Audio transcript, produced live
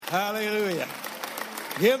Hallelujah.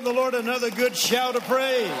 Give the Lord another good shout of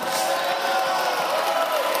praise.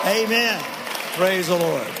 Amen. Praise the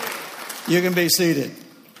Lord. You can be seated.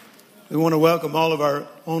 We want to welcome all of our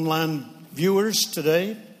online viewers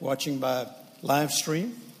today, watching by live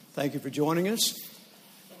stream. Thank you for joining us.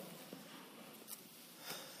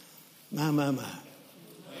 My. My.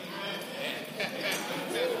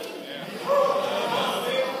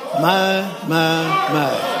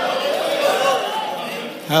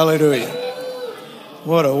 Hallelujah.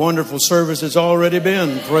 What a wonderful service it's already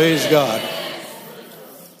been. Praise God.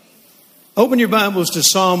 Open your Bibles to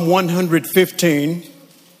Psalm 115.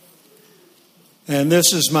 And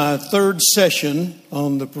this is my third session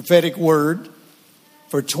on the prophetic word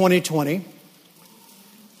for 2020.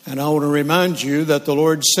 And I want to remind you that the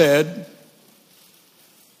Lord said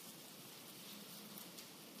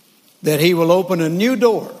that He will open a new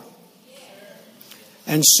door.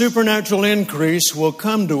 And supernatural increase will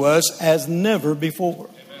come to us as never before.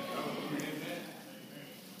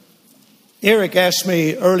 Eric asked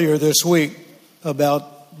me earlier this week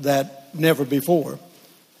about that never before.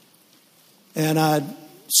 And I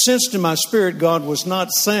sensed in my spirit God was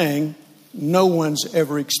not saying no one's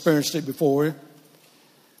ever experienced it before.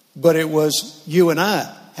 But it was you and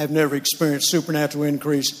I have never experienced supernatural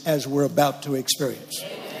increase as we're about to experience.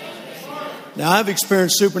 Now, I've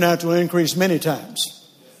experienced supernatural increase many times.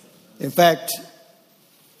 In fact,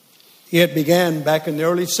 it began back in the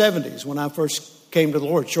early 70s when I first came to the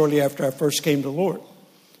Lord, shortly after I first came to the Lord.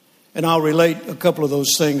 And I'll relate a couple of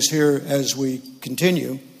those things here as we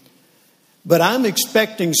continue. But I'm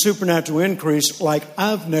expecting supernatural increase like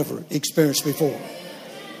I've never experienced before.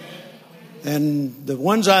 And the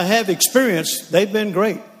ones I have experienced, they've been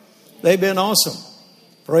great. They've been awesome.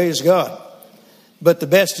 Praise God. But the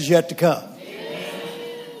best is yet to come.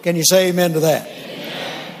 Can you say amen to that? Amen.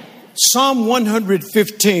 Psalm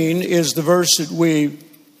 115 is the verse that we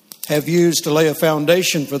have used to lay a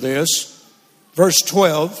foundation for this. Verse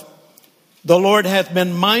 12, the Lord hath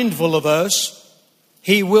been mindful of us.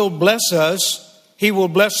 He will bless us. He will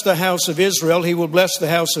bless the house of Israel. He will bless the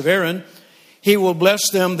house of Aaron. He will bless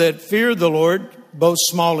them that fear the Lord, both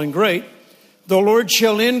small and great. The Lord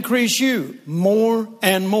shall increase you more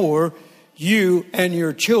and more, you and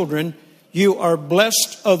your children. You are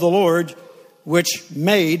blessed of the Lord, which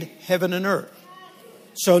made heaven and earth.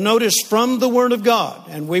 So notice from the Word of God,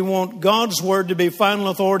 and we want God's Word to be final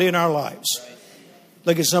authority in our lives.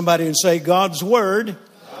 Look at somebody and say, God's Word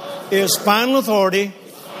is final authority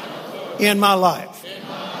in my life.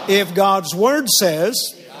 If God's Word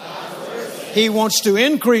says He wants to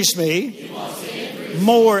increase me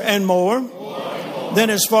more and more, then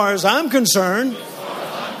as far as I'm concerned,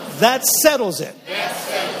 that settles it.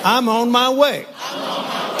 I'm on my way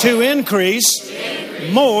to increase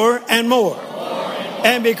more and more.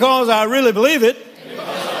 And because I really believe it,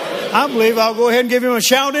 I believe I'll go ahead and give Him a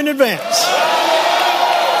shout in advance.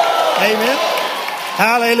 Amen.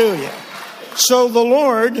 Hallelujah. So the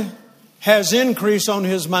Lord has increase on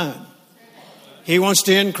His mind. He wants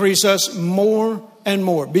to increase us more and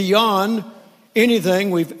more, beyond anything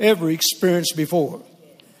we've ever experienced before.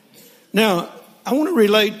 Now, I want to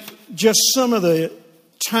relate just some of the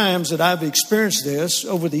times that I've experienced this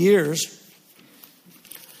over the years.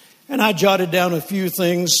 And I jotted down a few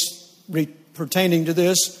things pertaining to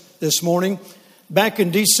this morning. Back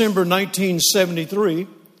in December 1973,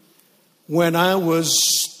 when I was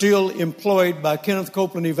still employed by Kenneth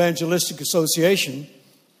Copeland Evangelistic Association,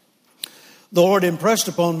 the Lord impressed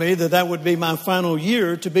upon me that would be my final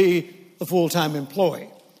year to be a full-time employee.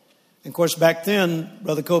 And of course, back then,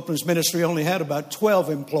 Brother Copeland's ministry only had about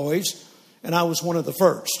 12 employees, and I was one of the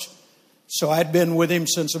first. So I'd been with him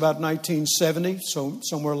since about 1970, so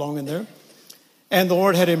somewhere along in there. And the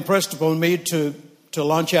Lord had impressed upon me to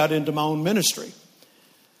launch out into my own ministry.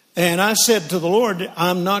 And I said to the Lord,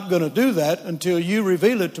 I'm not going to do that until you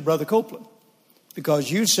reveal it to Brother Copeland, because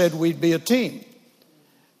you said we'd be a team.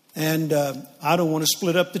 And I don't want to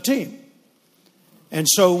split up the team. And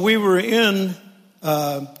so we were in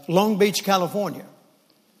Long Beach, California.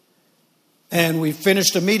 And we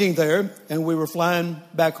finished a meeting there, and we were flying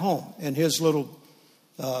back home in his little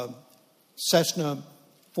Cessna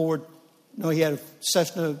Ford. No, he had a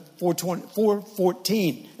Cessna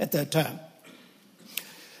 414 at that time.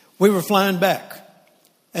 We were flying back,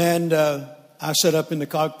 and I sat up in the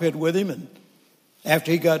cockpit with him. And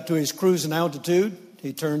after he got to his cruising altitude,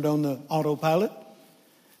 he turned on the autopilot,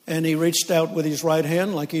 and he reached out with his right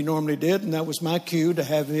hand like he normally did, and that was my cue to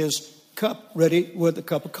have his cup ready with a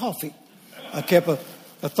cup of coffee. I kept a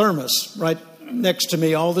thermos right next to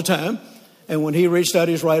me all the time. And when he reached out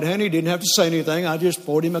his right hand, he didn't have to say anything. I just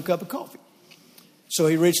poured him a cup of coffee. So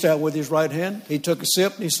he reached out with his right hand. He took a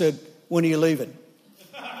sip and he said, "When are you leaving?"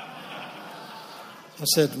 I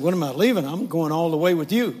said, "When am I leaving? I'm going all the way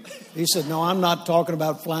with you." He said, "No, I'm not talking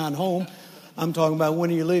about flying home. I'm talking about when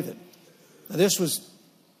are you leaving?" Now, this was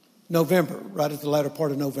November, right at the latter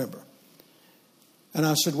part of November. And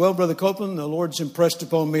I said, "Well, Brother Copeland, the Lord's impressed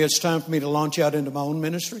upon me it's time for me to launch out into my own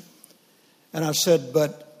ministry." And I said,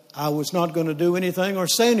 "But I was not going to do anything or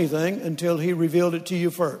say anything until he revealed it to you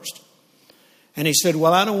first." And he said,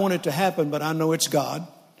 "Well, I don't want it to happen, but I know it's God."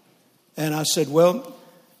 And I said, "Well,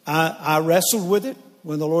 I wrestled with it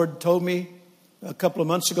when the Lord told me a couple of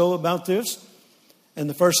months ago about this. And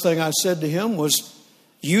the first thing I said to him was,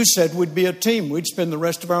 you said we'd be a team. We'd spend the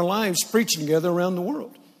rest of our lives preaching together around the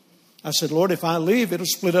world. I said, Lord, if I leave, it'll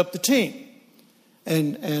split up the team."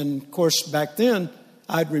 And of course, back then,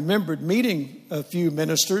 I'd remembered meeting a few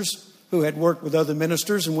ministers who had worked with other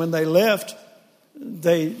ministers. And when they left,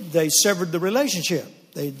 they severed the relationship.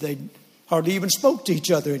 They hardly even spoke to each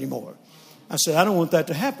other anymore. I said, I don't want that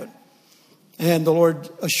to happen. And the Lord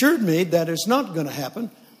assured me that it's not going to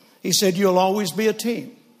happen. He said, you'll always be a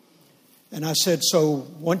team. And I said, so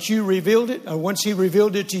once you revealed it, or once he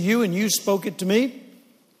revealed it to you and you spoke it to me,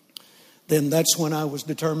 then that's when I was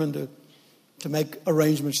determined to make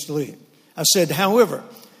arrangements to leave. I said, however,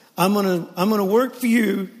 I'm going to work for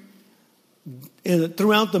you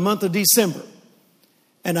throughout the month of December.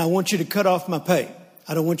 And I want you to cut off my pay.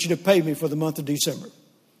 I don't want you to pay me for the month of December.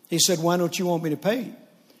 He said, why don't you want me to pay you?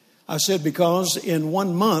 I said, because in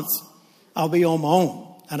 1 month, I'll be on my own.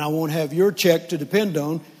 And I won't have your check to depend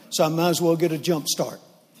on, so I might as well get a jump start.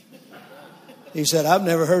 He said, I've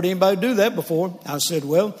never heard anybody do that before. I said,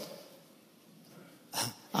 well,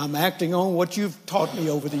 I'm acting on what you've taught me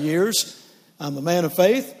over the years. I'm a man of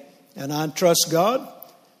faith, and I trust God.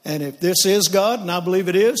 And if this is God, and I believe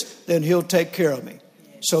it is, then he'll take care of me.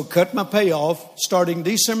 So cut my pay off starting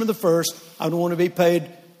December the 1st. I don't want to be paid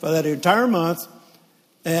for that entire month.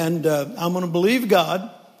 And I'm going to believe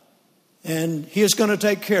God, and he's going to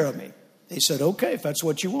take care of me. He said, okay, if that's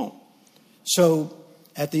what you want. So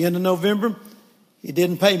at the end of November, he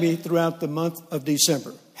didn't pay me throughout the month of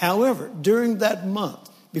December. However, during that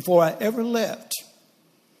month, before I ever left,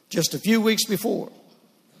 just a few weeks before,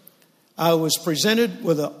 I was presented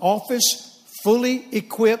with an office fully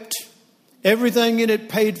equipped, everything in it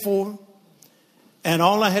paid for, and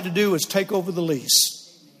all I had to do was take over the lease.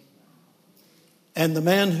 And the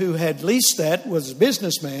man who had leased that was a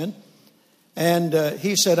businessman, and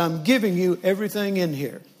he said, I'm giving you everything in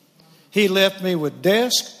here. He left me with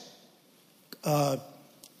desk,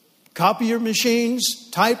 copier machines,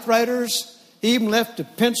 typewriters. He even left the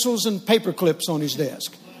pencils and paper clips on his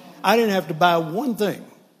desk. I didn't have to buy one thing.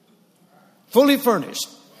 Fully furnished.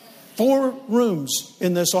 4 rooms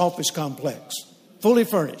in this office complex. Fully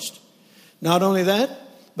furnished. Not only that,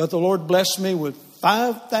 but the Lord blessed me with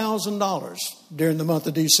 $5,000 during the month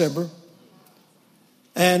of December.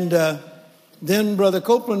 And then Brother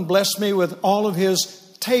Copeland blessed me with all of his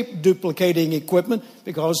tape duplicating equipment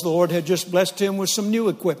because the Lord had just blessed him with some new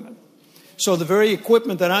equipment. So the very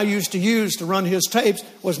equipment that I used to use to run his tapes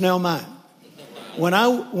was now mine. When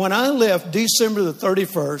I left December the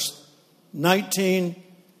 31st,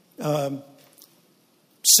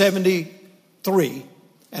 1973,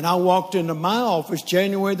 and I walked into my office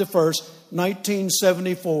January the 1st,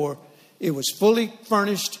 1974, it was fully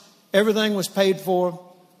furnished. Everything was paid for.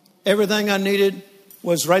 Everything I needed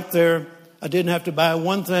was right there. I didn't have to buy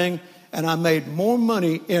one thing, and I made more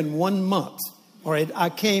money in 1 month. All right,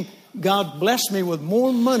 God blessed me with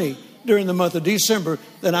more money during the month of December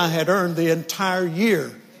than I had earned the entire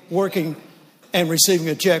year working and receiving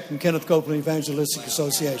a check from Kenneth Copeland Evangelistic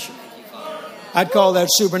Association. I'd call that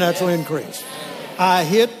supernatural increase. I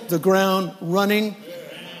hit the ground running,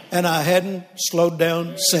 and I hadn't slowed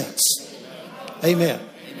down since. Amen.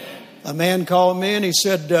 A man called me and he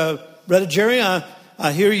said, Brother Jerry, I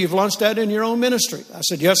hear you've launched out in your own ministry. I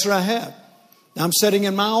said, yes, sir, I have. I'm sitting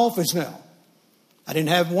in my office now. I didn't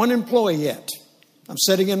have one employee yet. I'm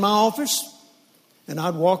sitting in my office, and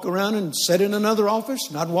I'd walk around and sit in another office,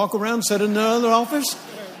 and I'd walk around and sit in another office.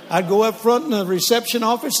 I'd go up front in the reception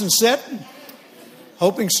office and sit,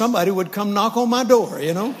 hoping somebody would come knock on my door,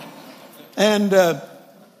 you know. And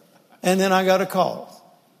then I got a call.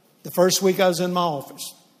 The first week I was in my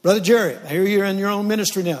office. Brother Jerry, I hear you're in your own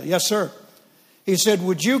ministry now. Yes, sir. He said,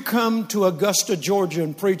 would you come to Augusta, Georgia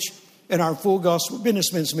and preach in our full gospel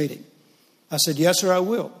businessmen's meeting? I said, yes, sir, I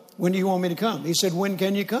will. When do you want me to come? He said, when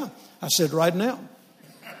can you come? I said, right now.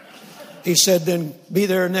 He said, then be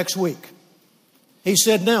there next week. He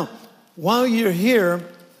said, now, while you're here,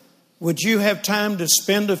 would you have time to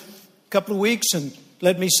spend a couple of weeks and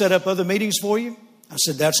let me set up other meetings for you? I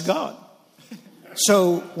said, that's God.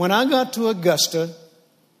 So when I got to Augusta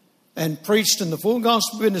and preached in the Full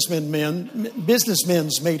Gospel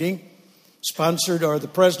Businessmen's meeting, sponsored, or the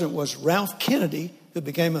president was Ralph Kennedy, who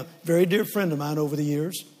became a very dear friend of mine over the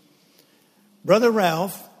years. Brother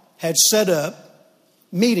Ralph had set up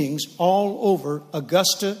meetings all over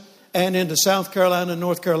Augusta and into South Carolina,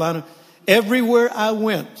 North Carolina. Everywhere I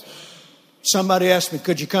went, somebody asked me,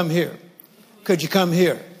 could you come here? Could you come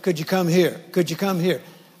here? Could you come here? Could you come here?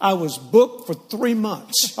 I was booked for 3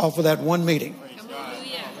 months off of that one meeting.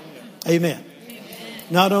 Amen.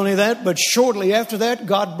 Not only that, but shortly after that,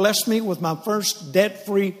 God blessed me with my first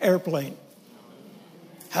debt-free airplane.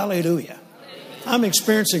 Hallelujah. I'm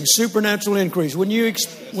experiencing supernatural increase. When you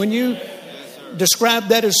describe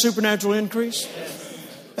that as supernatural increase?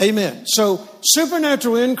 Amen. So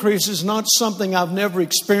supernatural increase is not something I've never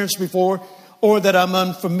experienced before or that I'm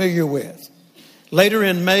unfamiliar with. Later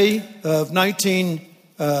in May of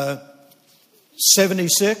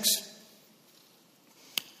 1976,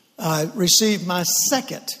 I received my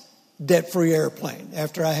second debt-free airplane.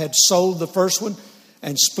 After I had sold the first one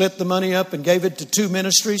and split the money up and gave it to 2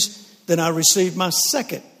 ministries, then I received my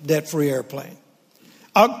second debt-free airplane.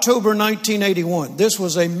 October 1981, this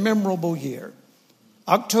was a memorable year.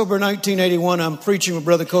 October 1981, I'm preaching with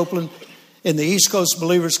Brother Copeland in the East Coast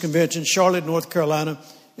Believers Convention, Charlotte, North Carolina,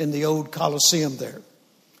 in the old Coliseum there.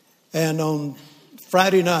 And on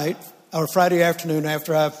Friday night, or Friday afternoon,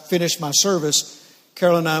 after I finished my service,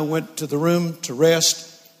 Carol and I went to the room to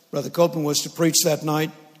rest. Brother Copeland was to preach that night.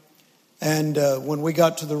 And when we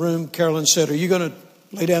got to the room, Carolyn said, are you going to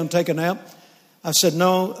lay down and take a nap? I said,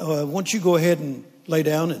 no, why don't you go ahead and lay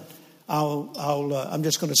down, and I'm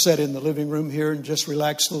just going to sit in the living room here and just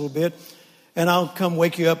relax a little bit, and I'll come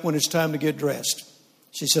wake you up when it's time to get dressed.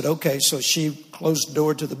 She said, okay. So she closed the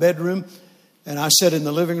door to the bedroom, and I sat in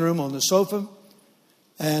the living room on the sofa,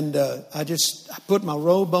 and I put my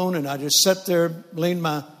robe on, and I just sat there, leaned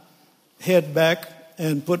my head back,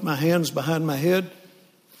 and put my hands behind my head,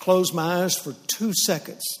 closed my eyes for 2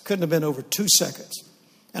 seconds. Couldn't have been over 2 seconds.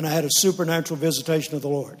 And I had a supernatural visitation of the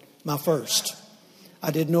Lord, my first. I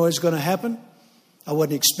didn't know it was going to happen. I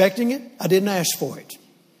wasn't expecting it. I didn't ask for it.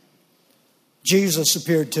 Jesus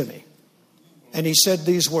appeared to me, and he said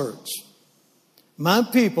these words: my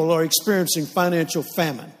people are experiencing financial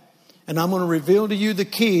famine, and I'm going to reveal to you the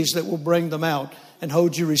keys that will bring them out and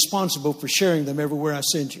hold you responsible for sharing them everywhere I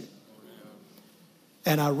send you.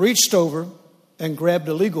 And I reached over and grabbed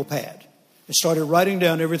a legal pad and started writing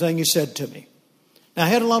down everything he said to me. Now, I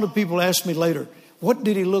had a lot of people ask me later, what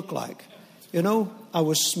did he look like? You know, I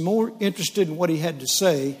was more interested in what he had to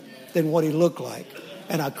say than what he looked like,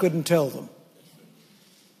 and I couldn't tell them.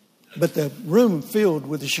 But the room filled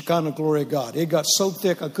with the Shekinah glory of God. It got so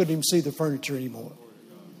thick I couldn't even see the furniture anymore.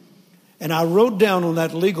 And I wrote down on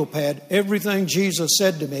that legal pad everything Jesus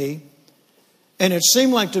said to me, and it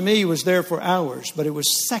seemed like to me he was there for hours, but it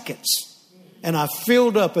was seconds. And I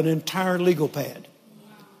filled up an entire legal pad,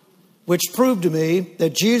 which proved to me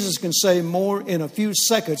that Jesus can say more in a few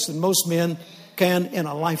seconds than most men can in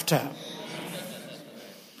a lifetime.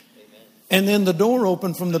 And then the door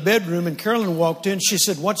opened from the bedroom, and Carolyn walked in. She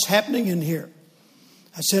said, what's happening in here?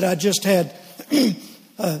 I said, I just had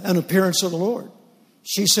an appearance of the Lord.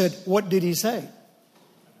 She said, what did he say?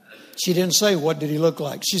 She didn't say, what did he look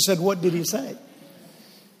like? She said, what did he say?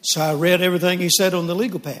 So I read everything he said on the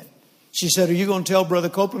legal pad. She said, are you going to tell Brother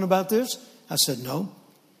Copeland about this? I said, no.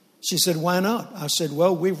 She said, why not? I said,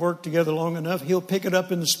 well, we've worked together long enough. He'll pick it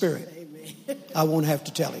up in the spirit. Amen. I won't have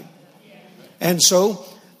to tell him. And so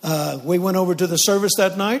we went over to the service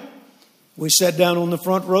that night. We sat down on the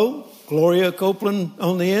front row. Gloria Copeland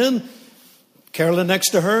on the end. Carolyn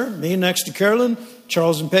next to her. Me next to Carolyn.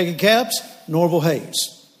 Charles and Peggy Capps. Norval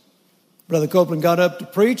Hayes. Brother Copeland got up to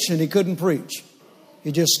preach, and he couldn't preach.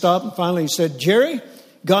 He just stopped, and finally he said, Jerry,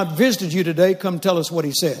 God visited you today. Come tell us what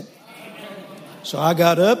he said. So I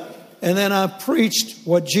got up, and then I preached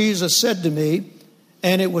what Jesus said to me,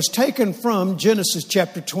 and it was taken from Genesis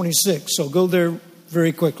chapter 26. So go there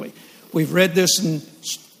very quickly. We've read this in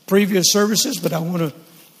previous services, but I want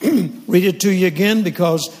to read it to you again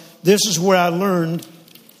because this is where I learned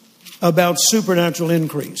about supernatural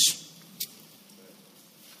increase.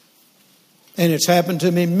 And it's happened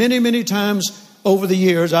to me many, many times over the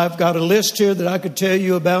years. I've got a list here that I could tell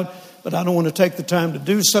you about, but I don't want to take the time to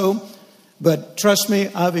do so. But trust me,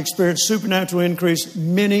 I've experienced supernatural increase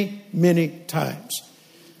many, many times.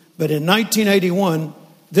 But in 1981,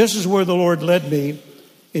 this is where the Lord led me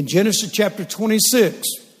in Genesis chapter 26.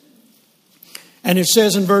 And it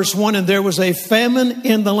says in verse 1, and there was a famine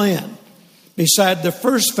in the land beside the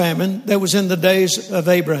first famine that was in the days of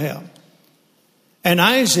Abraham. And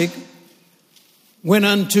Isaac went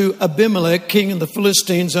unto Abimelech, king of the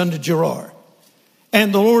Philistines, unto Gerar.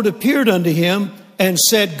 And the Lord appeared unto him and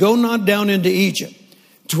said, Go not down into Egypt.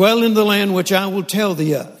 Dwell in the land which I will tell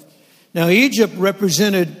thee of. Now Egypt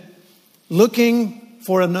represented looking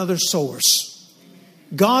for another source.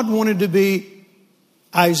 God wanted to be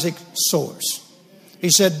Isaac's source. He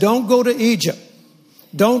said, don't go to Egypt.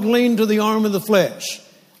 Don't lean to the arm of the flesh.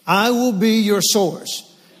 I will be your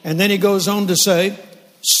source. And then he goes on to say,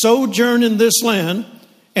 sojourn in this land,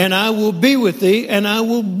 and I will be with thee, and I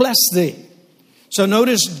will bless thee. So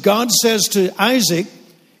notice God says to Isaac,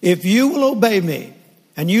 if you will obey me,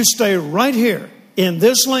 and you stay right here in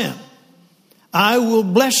this land, I will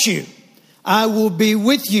bless you. I will be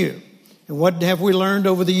with you. And what have we learned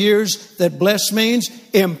over the years that bless means?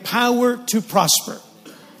 Empower to prosper.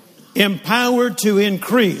 Empower to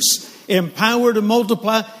increase. Empower to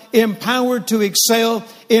multiply. Empower to excel.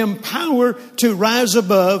 Empower to rise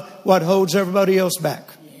above what holds everybody else back.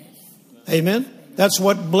 Amen? That's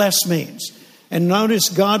what bless means. And notice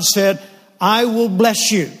God said, I will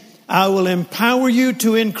bless you. I will empower you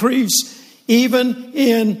to increase even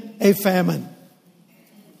in a famine.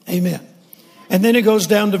 Amen. And then it goes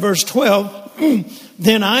down to verse 12.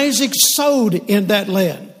 Then Isaac sowed in that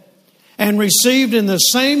land and received in the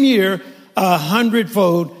same year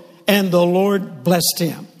 100-fold, and the Lord blessed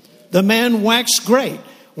him. The man waxed great,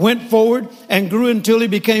 went forward, and grew until he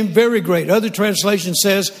became very great. Other translation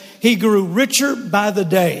says he grew richer by the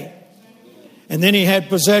day. And then he had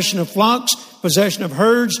possession of flocks, possession of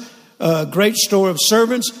herds, a great store of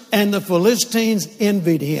servants, and the Philistines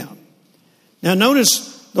envied him. Now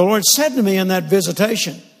notice, the Lord said to me in that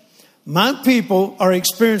visitation, my people are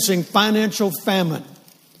experiencing financial famine,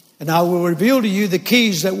 and I will reveal to you the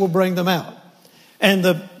keys that will bring them out. And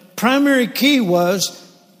the primary key was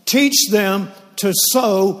teach them to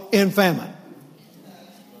sow in famine.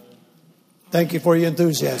 Thank you for your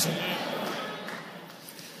enthusiasm.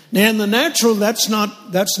 Now in the natural, that's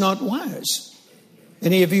not wise.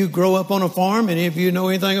 Any of you grow up on a farm? Any of you know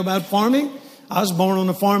anything about farming? I was born on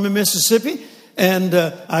a farm in Mississippi. And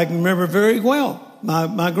I can remember very well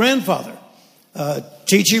my grandfather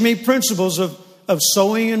teaching me principles of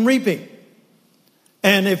sowing and reaping.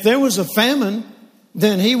 And if there was a famine,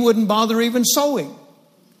 then he wouldn't bother even sowing.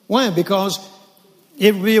 Why? Because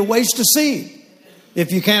it would be a waste of seed.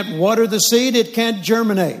 If you can't water the seed, it can't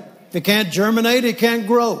germinate. If it can't germinate, it can't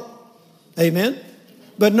grow. Amen?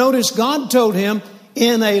 But notice God told him,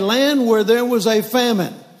 in a land where there was a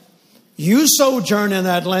famine, you sojourn in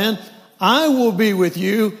that land, I will be with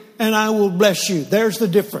you and I will bless you. There's the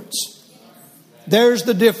difference. There's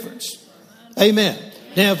the difference. Amen.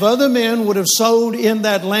 Now, if other men would have sowed in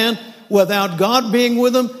that land without God being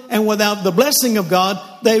with them and without the blessing of God,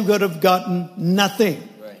 they would have gotten nothing.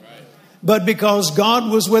 But because God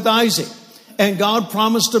was with Isaac and God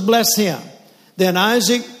promised to bless him, then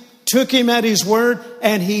Isaac took him at his word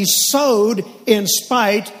and he sowed in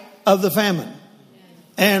spite of the famine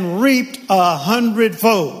and reaped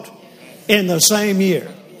 100-fold. In the same year.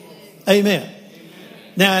 Amen.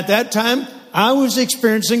 Now at that time, I was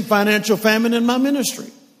experiencing financial famine in my ministry.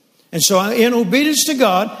 And so in obedience to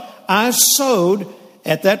God, I sowed.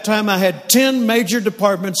 At that time, I had 10 major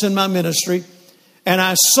departments in my ministry. And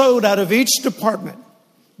I sowed out of each department,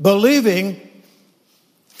 believing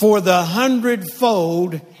for the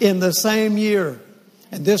 100-fold in the same year.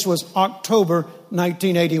 And this was October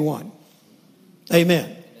 1981.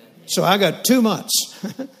 Amen. So I got 2 months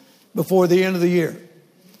before the end of the year.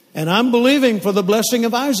 And I'm believing for the blessing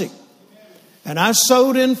of Isaac. And I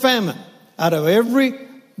sowed in famine out of every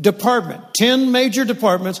department, 10 major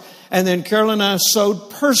departments. And then Carol and I sowed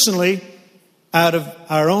personally out of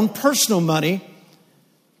our own personal money.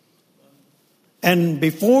 And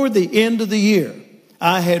before the end of the year,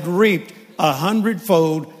 I had reaped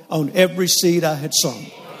 100-fold on every seed I had sown.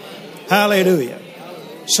 Hallelujah.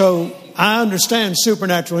 So I understand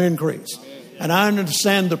supernatural increase. And I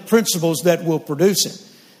understand the principles that will produce it.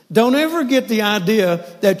 Don't ever get the idea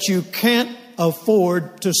that you can't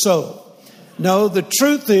afford to sow. No, the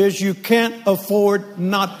truth is you can't afford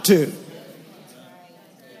not to.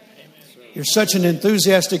 You're such an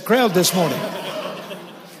enthusiastic crowd this morning.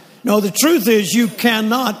 No, the truth is you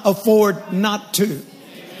cannot afford not to.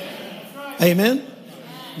 Amen?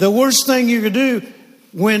 The worst thing you could do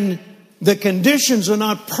when the conditions are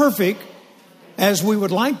not perfect as we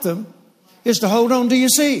would like them is to hold on to your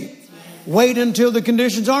seed. Wait until the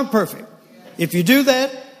conditions are perfect. If you do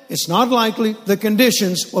that, it's not likely the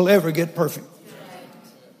conditions will ever get perfect.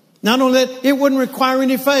 Not only that, it wouldn't require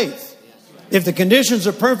any faith. If the conditions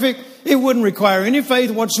are perfect, it wouldn't require any faith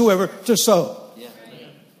whatsoever to sow.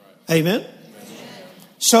 Amen?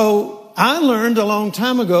 So I learned a long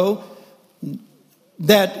time ago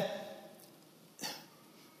that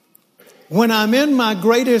when I'm in my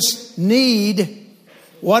greatest need,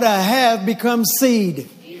 what I have becomes seed.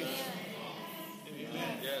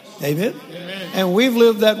 Amen. Amen. And we've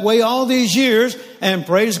lived that way all these years. And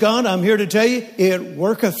praise God, I'm here to tell you, it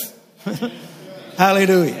worketh.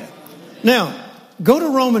 Hallelujah. Now, go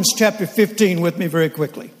to Romans chapter 15 with me very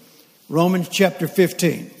quickly. Romans chapter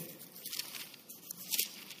 15.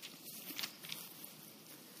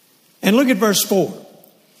 And look at verse 4.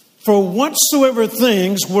 For whatsoever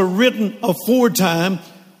things were written aforetime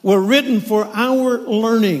were written for our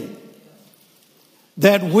learning,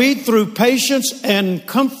 that we through patience and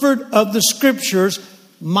comfort of the Scriptures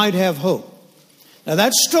might have hope. Now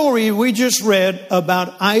that story we just read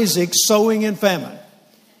about Isaac sowing in famine.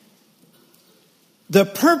 The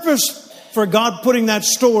purpose for God putting that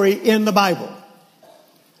story in the Bible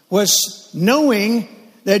was knowing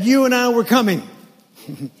that you and I were coming.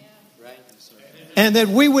 And that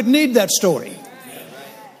we would need that story.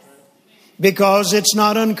 Because it's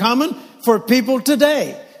not uncommon for people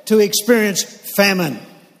today to experience famine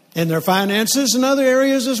in their finances and other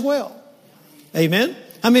areas as well. Amen?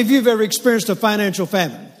 How many of you have ever experienced a financial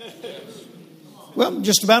famine? Well,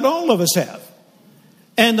 just about all of us have.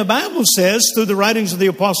 And the Bible says, through the writings of the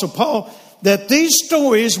Apostle Paul, that these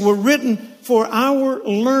stories were written for our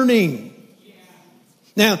learning.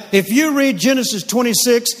 Now, if you read Genesis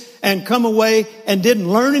 26 and come away and didn't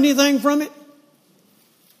learn anything from it,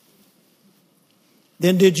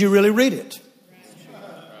 then did you really read it?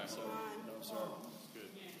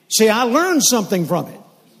 See, I learned something from it.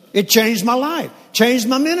 It changed my life, changed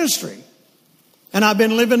my ministry. And I've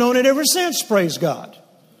been living on it ever since, praise God.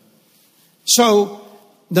 So,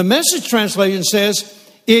 the Message translation says,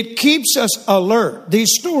 it keeps us alert.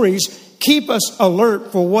 These stories keep us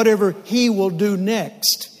alert for whatever He will do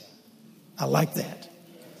next. I like that.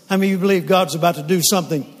 How many of you believe God's about to do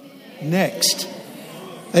something next?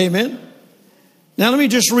 Amen. Now let me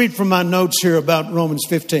just read from my notes here about Romans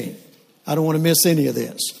 15. I don't want to miss any of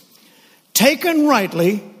this. Taken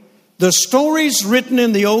rightly, the stories written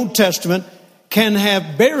in the Old Testament can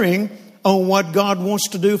have bearing on what God wants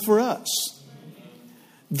to do for us.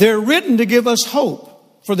 They're written to give us hope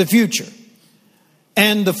for the future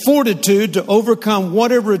and the fortitude to overcome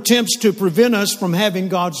whatever attempts to prevent us from having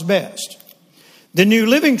God's best. The New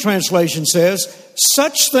Living Translation says,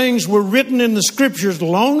 such things were written in the Scriptures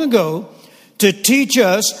long ago to teach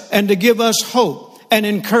us and to give us hope and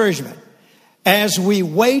encouragement as we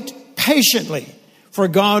wait patiently for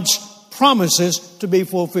God's promises to be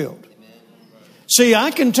fulfilled. See,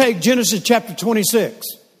 I can take Genesis chapter 26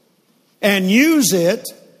 and use it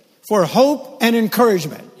for hope and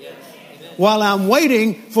encouragement while I'm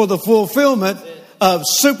waiting for the fulfillment of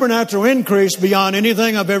supernatural increase beyond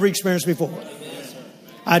anything I've ever experienced before.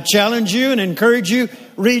 I challenge you and encourage you,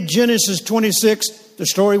 read Genesis 26, the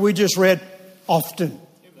story we just read, often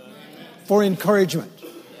for encouragement.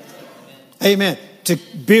 Amen. To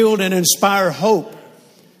build and inspire hope.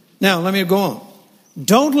 Now, let me go on.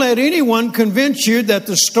 Don't let anyone convince you that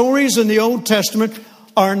the stories in the Old Testament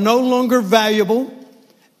are no longer valuable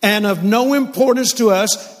and of no importance to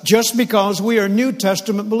us just because we are New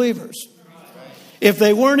Testament believers. If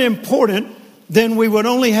they weren't important, then we would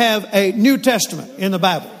only have a New Testament in the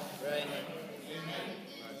Bible.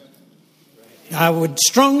 I would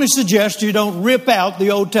strongly suggest you don't rip out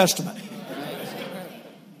the Old Testament.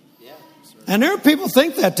 And there are people who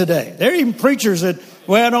think that today. There are even preachers that,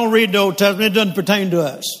 well, I don't read the Old Testament. It doesn't pertain to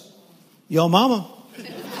us. Your mama.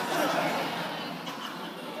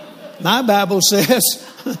 My Bible says,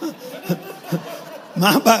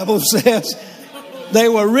 they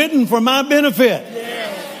were written for my benefit.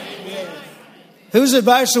 Whose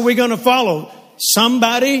advice are we going to follow?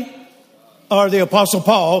 Somebody or the Apostle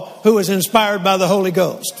Paul, who was inspired by the Holy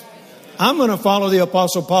Ghost? I'm going to follow the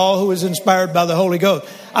Apostle Paul, who was inspired by the Holy Ghost.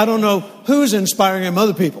 I don't know who's inspiring him,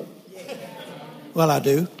 other people. Well, I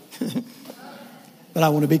do. But I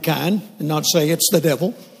want to be kind and not say it's the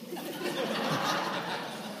devil.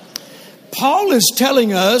 Paul is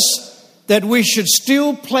telling us that we should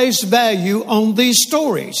still place value on these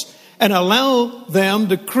stories and allow them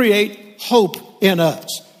to create hope in us.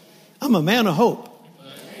 I'm a man of hope.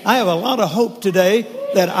 I have a lot of hope today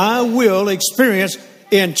that I will experience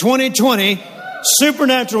in 2020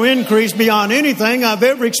 supernatural increase beyond anything I've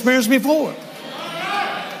ever experienced before.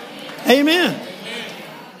 Amen.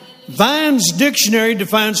 Vine's dictionary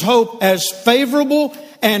defines hope as favorable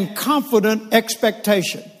and confident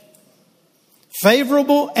expectation.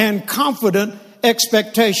 Favorable and confident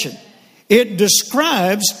expectation. It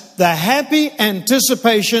describes the happy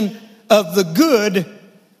anticipation of the good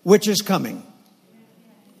which is coming.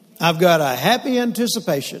 I've got a happy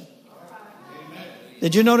anticipation.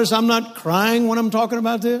 Did you notice I'm not crying when I'm talking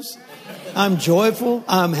about this? I'm joyful.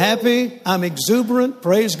 I'm happy. I'm exuberant.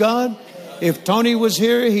 Praise God. If Tony was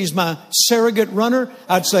here, he's my surrogate runner.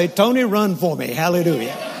 I'd say, Tony, run for me.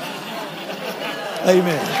 Hallelujah.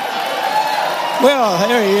 Amen. Well,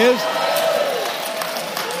 there he is.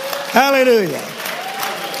 Hallelujah.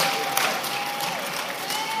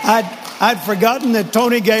 I'd forgotten that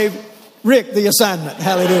Tony gave Rick the assignment.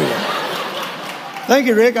 Hallelujah. Thank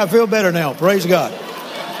you, Rick. I feel better now. Praise God.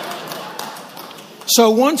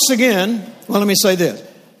 So once again, well, let me say this.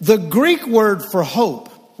 The Greek word for hope,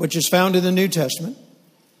 which is found in the New Testament,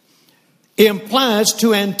 implies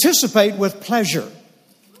to anticipate with pleasure.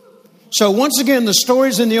 So once again, the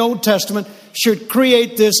stories in the Old Testament should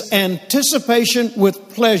create this anticipation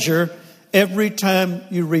with pleasure every time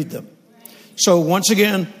you read them. So once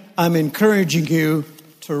again, I'm encouraging you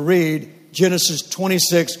to read Genesis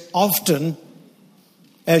 26 often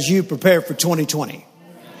as you prepare for 2020.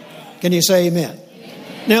 Can you say amen?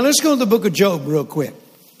 Now let's go to the book of Job real quick.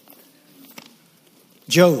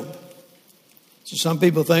 Job. So some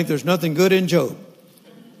people think there's nothing good in Job.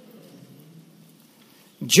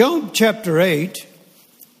 Job chapter 8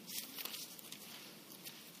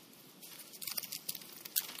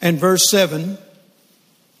 and verse 7.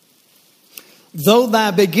 Though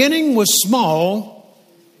thy beginning was small,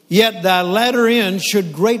 yet thy latter end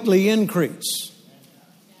should greatly increase.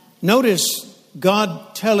 Notice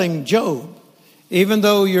God telling Job, even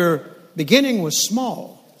though your beginning was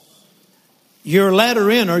small, your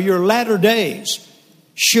latter end or your latter days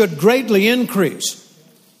should greatly increase.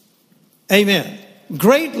 Amen.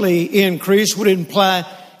 Greatly increase would imply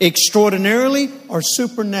extraordinarily or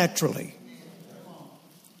supernaturally.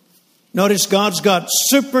 Notice God's got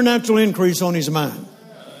supernatural increase on his mind.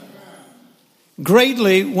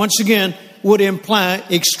 Greatly, once again, would imply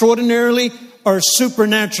extraordinarily or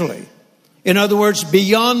supernaturally. In other words,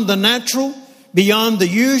 beyond the natural, beyond the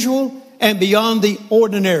usual, and beyond the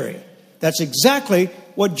ordinary. That's exactly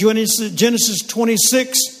what Genesis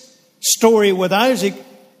 26 story with Isaac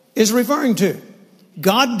is referring to.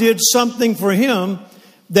 God did something for him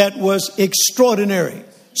that was extraordinary,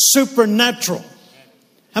 supernatural.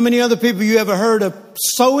 How many other people you ever heard of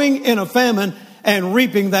sowing in a famine and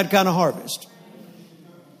reaping that kind of harvest?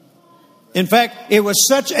 In fact, it was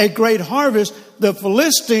such a great harvest, the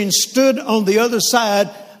Philistines stood on the other side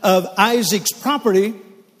of Isaac's property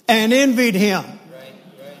and envied him.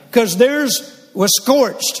 Because theirs was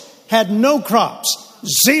scorched, had no crops,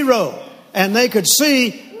 zero. And they could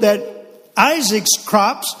see that Isaac's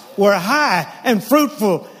crops were high and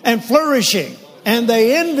fruitful and flourishing. And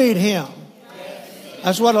they envied him.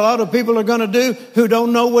 That's what a lot of people are going to do who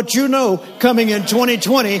don't know what you know coming in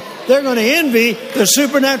 2020. They're going to envy the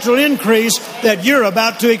supernatural increase that you're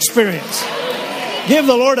about to experience. Give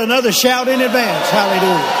the Lord another shout in advance.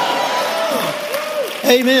 Hallelujah.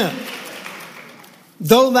 Amen.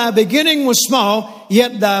 Though thy beginning was small,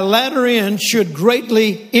 yet thy latter end should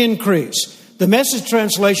greatly increase. The Message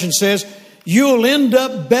translation says, you'll end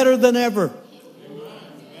up better than ever.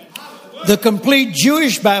 The Complete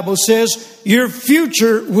Jewish Bible says, your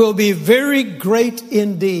future will be very great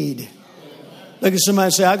indeed. Look at somebody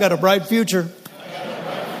and say, I got a bright future.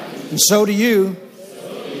 And so do you.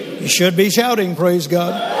 You should be shouting, praise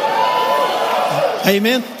God.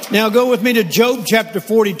 Amen. Now go with me to Job chapter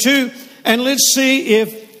 42, and let's see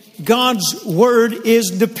if God's word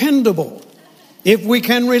is dependable, if we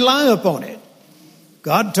can rely upon it.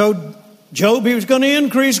 God told Job he was going to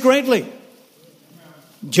increase greatly.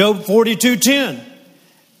 Job 42:10.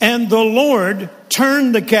 And the Lord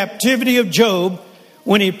turned the captivity of Job.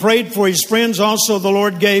 When he prayed for his friends, also the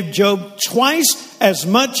Lord gave Job twice as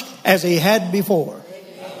much as he had before.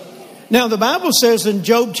 Now the Bible says in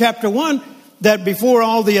Job chapter 1 that before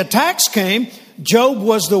all the attacks came, Job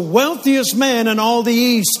was the wealthiest man in all the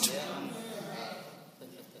East.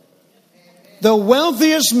 The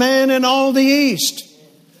wealthiest man in all the East.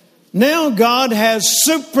 Now God has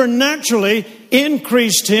supernaturally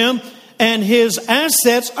increased him, and his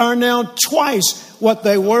assets are now twice what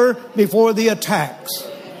they were before the attacks.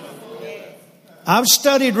 I've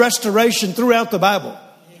studied restoration throughout the Bible.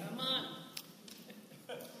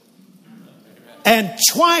 And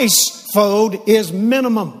twice-fold is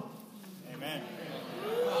minimum.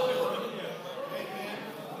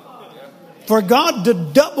 For God to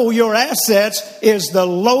double your assets is the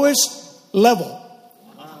lowest level.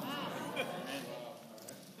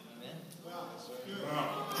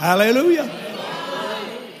 Hallelujah.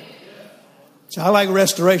 So I like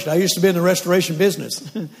restoration. I used to be in the restoration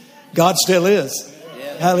business. God still is.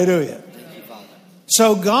 Hallelujah.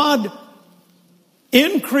 So God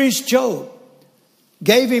increased Job,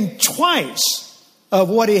 gave him twice of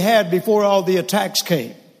what he had before all the attacks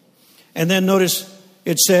came. And then notice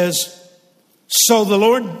it says, so the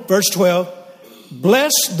Lord, verse 12,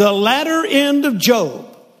 blessed the latter end of Job.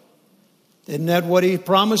 Isn't that what he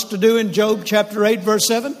promised to do in Job chapter 8, verse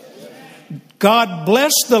 7? God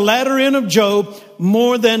blessed the latter end of Job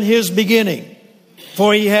more than his beginning.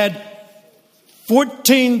 For he had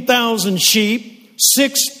 14,000 sheep,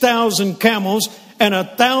 6,000 camels, and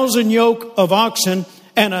 1,000 yoke of oxen,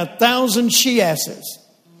 and 1,000 she-asses.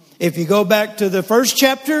 If you go back to the first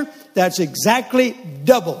chapter, that's exactly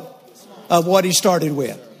double of what he started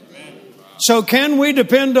with. So can we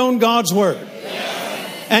depend on God's word?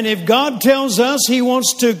 And if God tells us he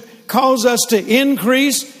wants to cause us to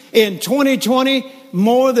increase in 2020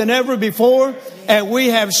 more than ever before, and we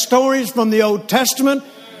have stories from the Old Testament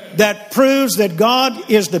that proves that God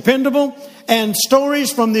is dependable, and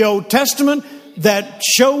stories from the Old Testament that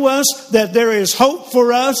show us that there is hope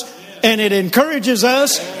for us, and it encourages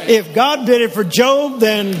us. If God did it for Job,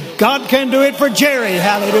 then God can do it for Jerry.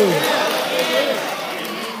 Hallelujah.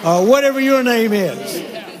 Or whatever your name is.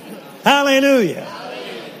 Hallelujah.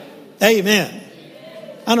 Amen.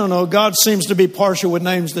 I don't know. God seems to be partial with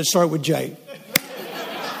names that start with J.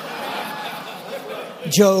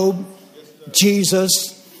 Job,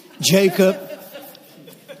 Jesus, Jacob,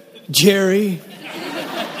 Jerry.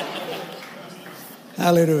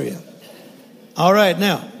 Hallelujah. All right,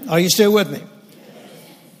 now, are you still with me?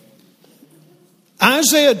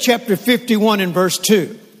 Isaiah chapter 51 and verse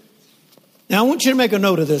 2. Now, I want you to make a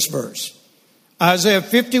note of this verse. Isaiah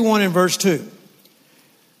 51 and verse 2.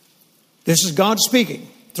 This is God speaking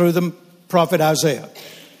through the prophet Isaiah.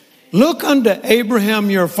 Look unto Abraham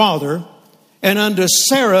your father, and unto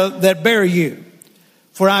Sarah that bare you.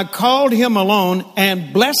 For I called him alone,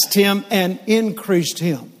 and blessed him, and increased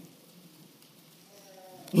him.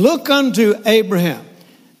 Look unto Abraham.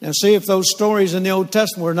 Now see, if those stories in the Old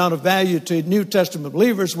Testament were not of value to New Testament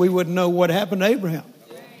believers, we wouldn't know what happened to Abraham.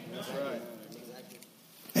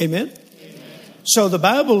 Amen? So the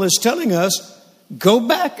Bible is telling us, go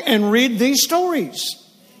back and read these stories.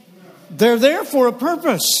 They're there for a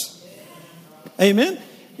purpose. Amen?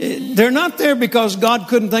 They're not there because God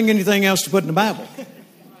couldn't think anything else to put in the Bible.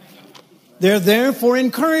 They're there for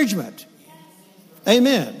encouragement.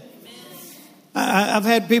 Amen. I've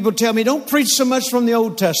had people tell me, don't preach so much from the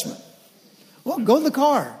Old Testament. Well, go in the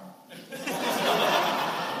car.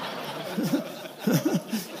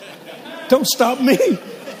 Don't stop me.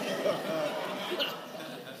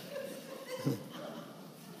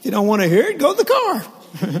 If you don't want to hear it, go to the car.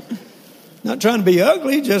 Not trying to be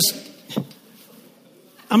ugly, just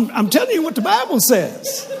I'm telling you what the Bible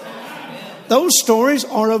says. Those stories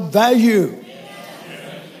are of value.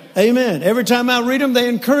 Amen. Every time I read them, they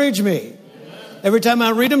encourage me. Every time I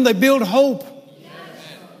read them, they build hope.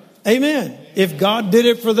 Amen. If God did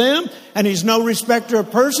it for them, and He's no respecter of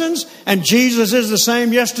persons, and Jesus is the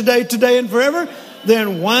same yesterday, today, and forever,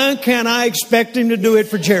 then why can't I expect Him to do it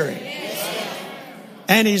for Jerry?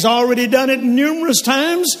 And He's already done it numerous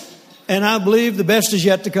times, and I believe the best is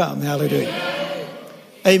yet to come. Hallelujah.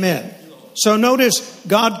 Amen. So notice,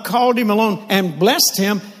 God called him alone and blessed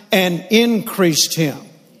him and increased him.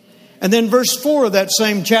 And then verse 4 of that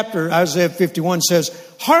same chapter, Isaiah 51 says,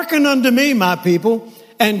 hearken unto me, my people,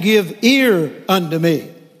 and give ear unto me.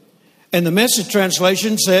 And the Message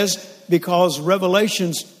translation says, because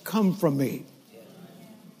revelations come from me.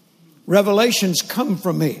 Revelations come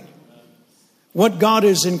from me. What God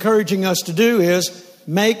is encouraging us to do is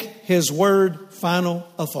make His word final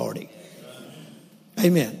authority.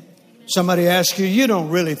 Amen. Somebody asks you, you don't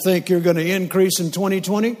really think you're going to increase in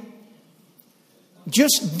 2020?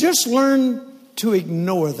 Just learn to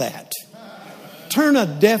ignore that. Turn a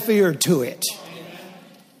deaf ear to it.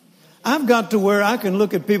 I've got to where I can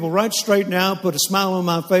look at people right straight now, put a smile on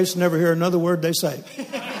my face, and never hear another word they say.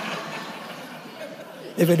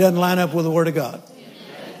 If it doesn't line up with the Word of God.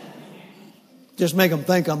 Just make them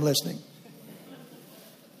think I'm listening.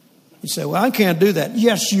 You say, well, I can't do that.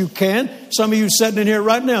 Yes, you can. Some of you sitting in here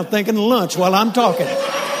right now thinking lunch while I'm talking.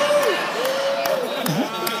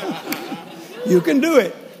 You can do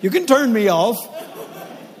it. You can turn me off.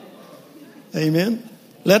 Amen.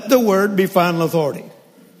 Let the word be final authority.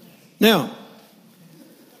 Now,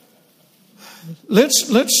 let's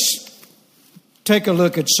take a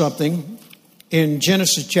look at something in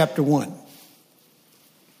Genesis chapter 1.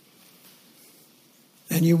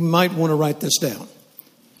 And you might want to write this down.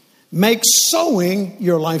 Make sowing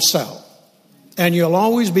your lifestyle, and you'll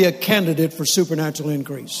always be a candidate for supernatural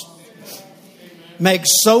increase. Make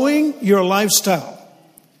sowing your lifestyle,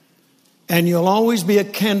 And you'll always be a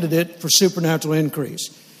candidate for supernatural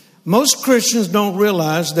increase. Most Christians don't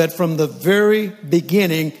realize that from the very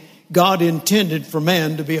beginning, God intended for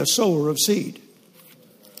man to be a sower of seed.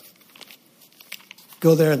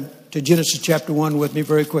 Go there to Genesis chapter 1 with me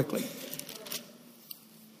very quickly.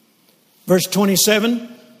 Verse 27,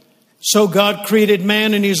 so God created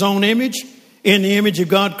man in his own image. In the image of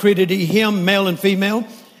God created he him, male and female.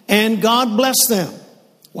 And God blessed them.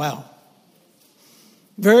 Wow.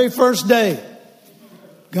 Very first day,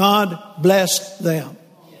 God blessed them.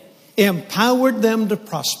 Empowered them to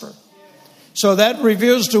prosper. So that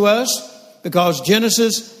reveals to us, because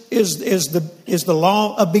Genesis is the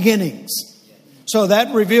law of beginnings. So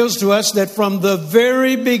that reveals to us that from the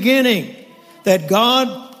very beginning that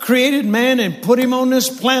God created man and put him on this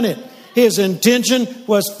planet, his intention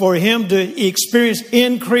was for him to experience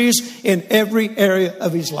increase in every area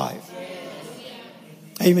of his life.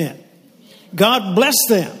 Amen. God blessed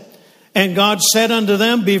them. And God said unto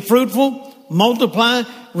them, be fruitful, multiply,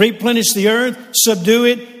 replenish the earth, subdue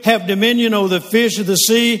it, have dominion over the fish of the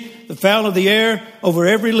sea, the fowl of the air, over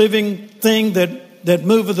every living thing that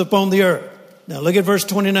moveth upon the earth. Now look at verse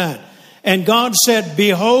 29. And God said,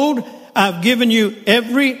 behold, I've given you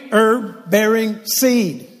every herb bearing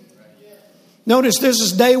seed. Notice this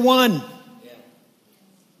is day one.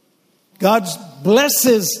 God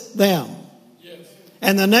blesses them.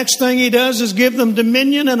 And the next thing he does is give them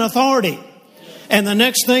dominion and authority. And the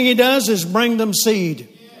next thing he does is bring them seed.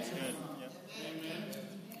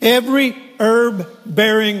 Every herb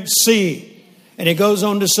bearing seed. And he goes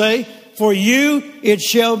on to say, for you it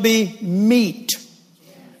shall be meat.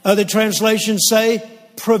 Other translations say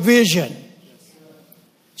provision.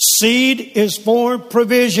 Seed is for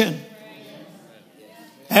provision.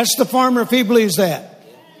 Ask the farmer if he believes that.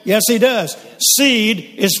 Yes, he does.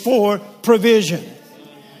 Seed is for provision.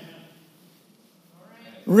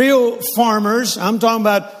 Real farmers, I'm talking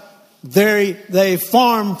about they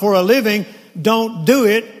farm for a living, don't do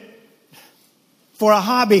it for a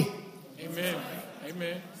hobby. Amen.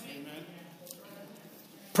 Amen.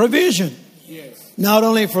 Provision. Yes. Not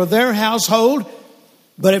only for their household,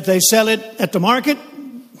 but if they sell it at the market,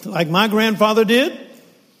 like my grandfather did,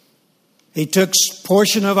 he took a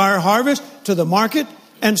portion of our harvest to the market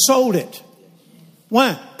and sold it.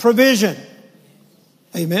 Why? Provision.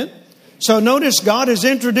 Amen. So notice God is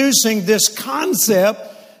introducing this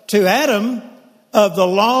concept to Adam of the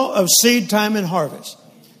law of seed time and harvest.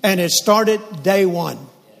 And it started day one.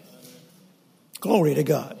 Glory to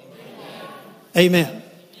God. Amen.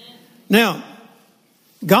 Now,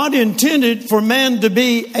 God intended for man to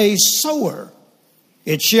be a sower.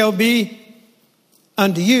 It shall be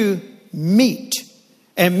unto you meat.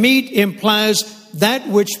 And meat implies that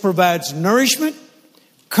which provides nourishment,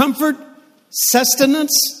 comfort,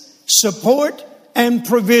 sustenance, support, and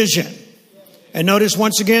provision. And notice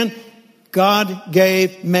once again, God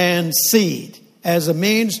gave man seed as a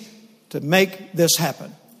means to make this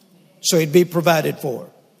happen. So he'd be provided for.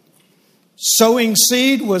 Sowing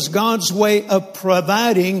seed was God's way of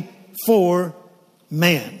providing for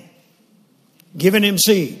man. Giving him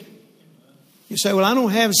seed. You say, well, I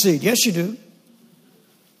don't have seed. Yes, you do.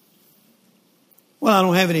 Well, I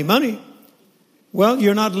don't have any money. Well,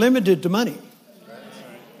 you're not limited to money.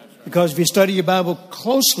 Because if you study your Bible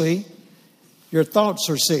closely, your thoughts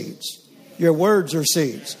are seeds. Your words are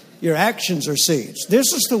seeds. Your actions are seeds.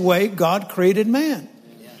 This is the way God created man.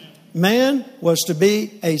 Man was to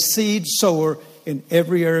be a seed sower in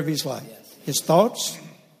every area of his life. His thoughts,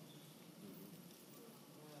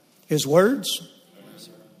 his words.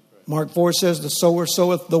 Mark 4 says the sower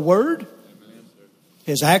soweth the word.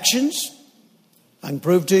 His actions. I can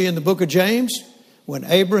prove to you in the book of James, when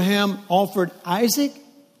Abraham offered Isaac,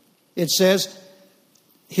 it says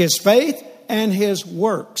his faith and his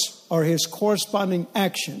works, or his corresponding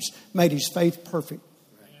actions, made his faith perfect.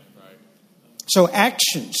 So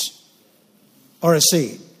actions are a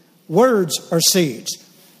seed. Words are seeds.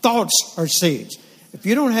 Thoughts are seeds. If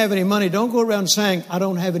you don't have any money, don't go around saying, I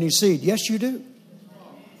don't have any seed. Yes, you do.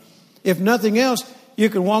 If nothing else, you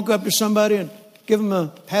can walk up to somebody and give them a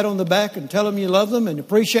pat on the back and tell them you love them and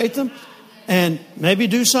appreciate them, and maybe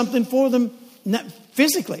do something for them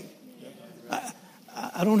physically.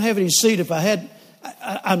 I don't have any seed. If I had,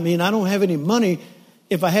 I don't have any money.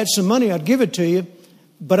 If I had some money, I'd give it to you,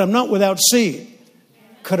 but I'm not without seed.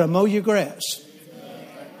 Could I mow your grass?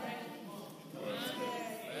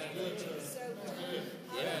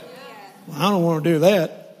 Well, I don't want to do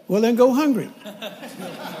that. Well, then go hungry.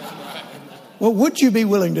 What would you be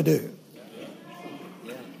willing to do?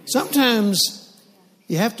 Sometimes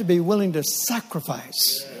you have to be willing to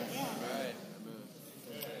sacrifice.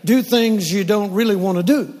 Do things you don't really want to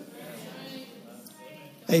do.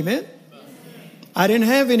 Amen. I didn't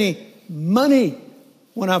have any money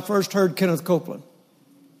when I first heard Kenneth Copeland.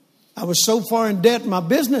 I was so far in debt in my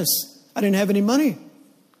business, I didn't have any money.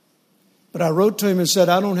 But I wrote to him and said,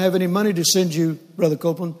 I don't have any money to send you, Brother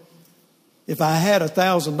Copeland. If I had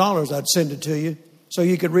 $1,000, I'd send it to you so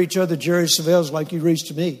you could reach other Jerry Savelles like you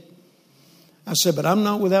reached me. I said, but I'm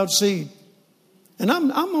not without seed. And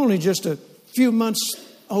I'm only just a few months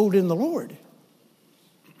old in the Lord.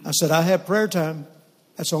 I said, I have prayer time.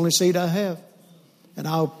 That's the only seed I have. And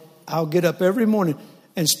I'll get up every morning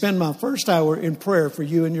and spend my first hour in prayer for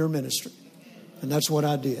you and your ministry. And that's what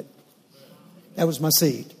I did. That was my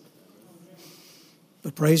seed.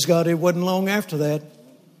 But praise God, it wasn't long after that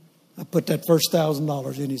I put that first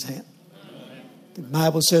 $1,000 in his hand. The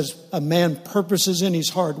Bible says a man purposes in his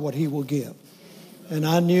heart what he will give. And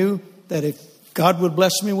I knew that if God would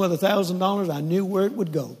bless me with $1,000, I knew where it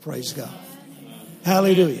would go. Praise God.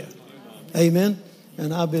 Hallelujah. Amen.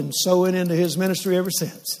 And I've been sowing into his ministry ever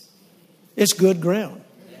since. It's good ground.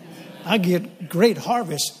 I get great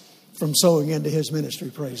harvest from sowing into his ministry.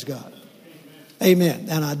 Praise God. Amen.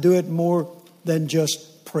 And I do it more than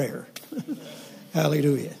just prayer.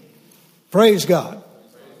 Hallelujah. Praise God.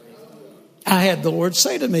 I had the Lord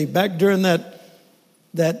say to me back during that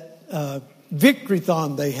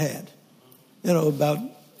victory-thon they had, about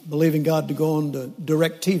believing God to go on to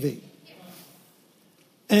direct TV.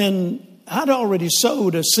 And I'd already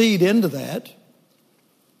sowed a seed into that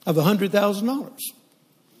of $100,000.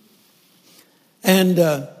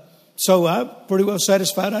 And so I'm pretty well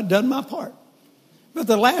satisfied I'd done my part. But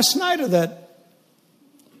the last night of that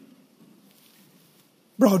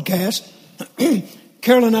broadcast,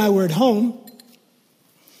 Carol and I were at home,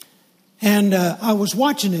 and I was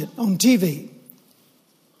watching it on TV.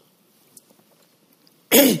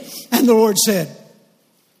 And the Lord said,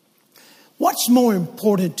 what's more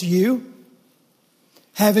important to you?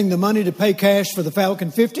 Having the money to pay cash for the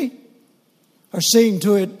Falcon 50? Or seeing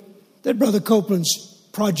to it that Brother Copeland's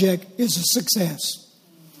project is a success?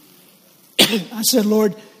 I said,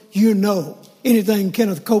 Lord, you know anything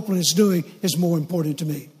Kenneth Copeland is doing is more important to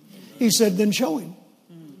me. He said, then show him.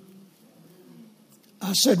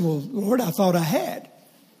 I said, well, Lord, I thought I had.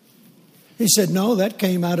 He said, no, that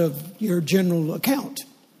came out of your general account.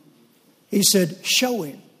 He said, show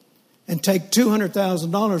him and take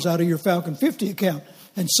 $200,000 out of your Falcon 50 account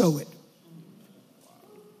and sow it.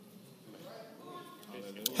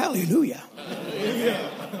 Hallelujah.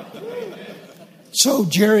 So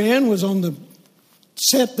Jerry Ann was on the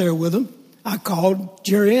set there with him. I called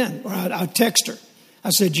Jerry Ann, or I text her. I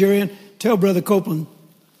said, Jerry Ann, tell Brother Copeland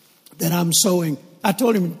that I'm sowing. I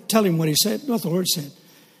told him, tell him what he said, what the Lord said.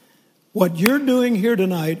 What you're doing here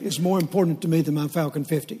tonight is more important to me than my Falcon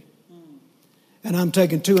 50. And I'm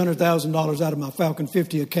taking $200,000 out of my Falcon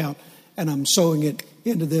 50 account, and I'm sowing it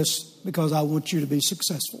into this because I want you to be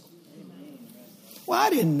successful. Well, I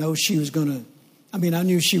didn't know she was going to, I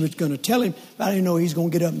knew she was going to tell him, but I didn't know he's going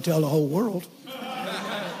to get up and tell the whole world.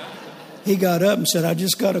 He got up and said, I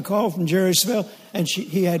just got a call from Jerry Savelle, and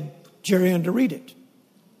he had Jerry Ann to read it.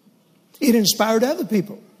 It inspired other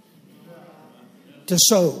people to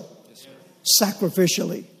sow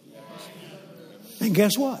sacrificially. And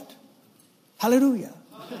guess what? Hallelujah.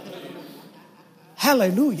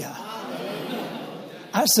 Hallelujah.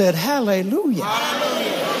 I said, hallelujah.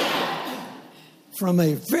 From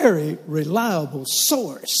a very reliable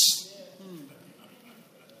source.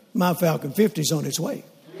 My Falcon 50 is on its way.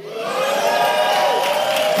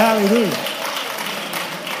 Hallelujah.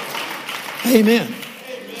 Amen.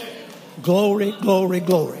 Glory, glory,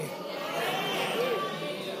 glory.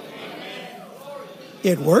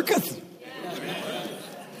 It worketh.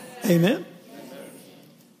 Amen.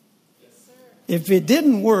 If it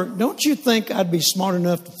didn't work, don't you think I'd be smart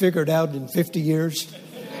enough to figure it out in 50 years?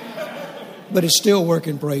 But it's still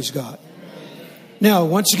working, praise God. Now,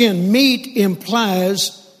 once again, meat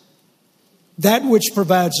implies that which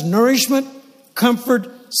provides nourishment, comfort,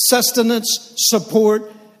 sustenance,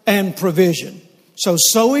 support, and provision. So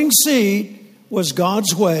sowing seed was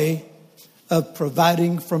God's way of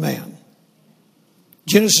providing for man.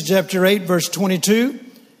 Genesis chapter 8, verse 22,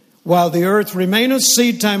 while the earth remaineth,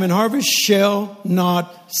 seed time and harvest shall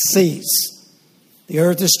not cease. The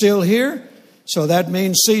earth is still here, so that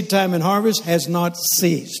means seed time and harvest has not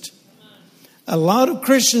ceased. A lot of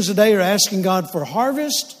Christians today are asking God for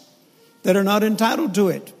harvest that are not entitled to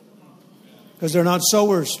it because they're not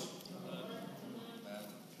sowers.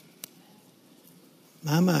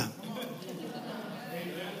 My.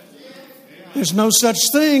 There's no such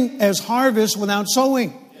thing as harvest without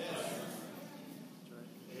sowing.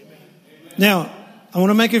 Now, I want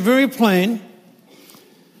to make it very plain.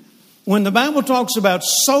 when the Bible talks about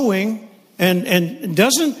sowing, and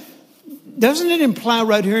doesn't it imply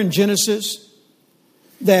right here in Genesis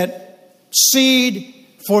that seed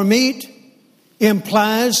for meat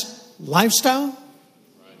implies lifestyle?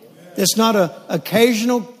 It's not an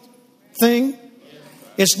occasional thing.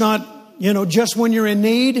 It's not, just when you're in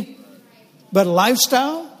need, but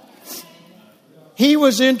lifestyle. He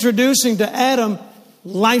was introducing to Adam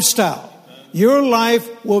lifestyle. Your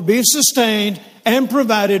life will be sustained and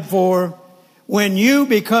provided for when you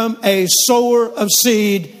become a sower of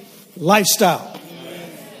seed lifestyle.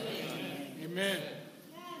 Amen.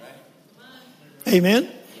 Amen.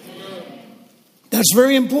 That's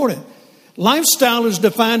very important. Lifestyle is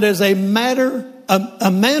defined as a manner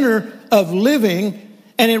of living,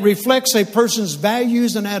 and it reflects a person's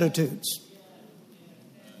values and attitudes.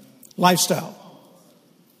 Lifestyle.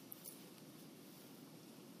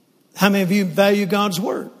 How many of you value God's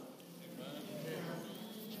word?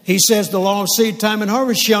 He says the law of seed time and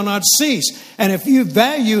harvest shall not cease. And if you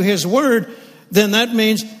value His word, then that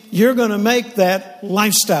means you're going to make that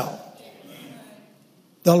lifestyle.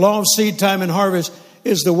 The law of seed time and harvest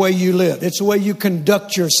is the way you live. It's the way you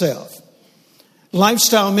conduct yourself.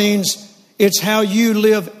 Lifestyle means it's how you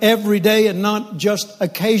live every day and not just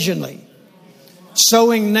occasionally.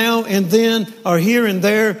 Sowing now and then or here and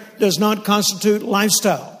there does not constitute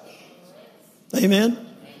lifestyle. Amen?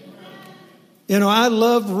 I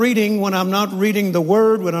love reading when I'm not reading the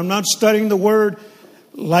Word, when I'm not studying the Word.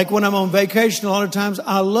 Like when I'm on vacation, a lot of times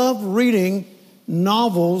I love reading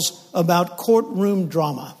novels about courtroom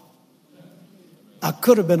drama. I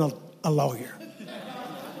could have been a lawyer.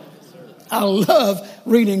 I love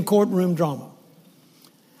reading courtroom drama.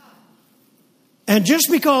 And just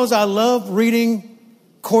because I love reading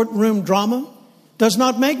courtroom drama does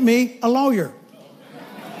not make me a lawyer.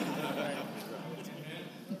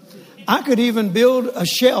 I could even build a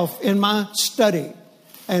shelf in my study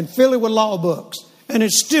and fill it with law books, and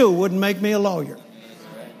it still wouldn't make me a lawyer.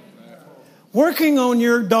 Working on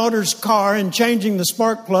your daughter's car and changing the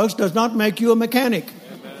spark plugs does not make you a mechanic.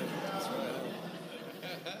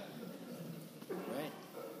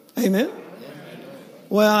 Amen.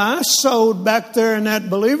 Well, I sowed back there in that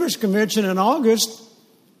believers convention in August.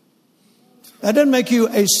 That doesn't make you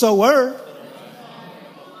a sower.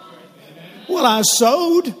 Well, I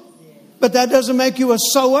sowed, but that doesn't make you a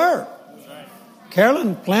sower.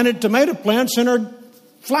 Carolyn planted tomato plants in her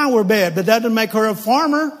flower bed, but that doesn't make her a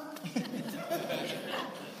farmer.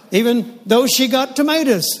 Even though she got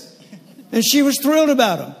tomatoes. And she was thrilled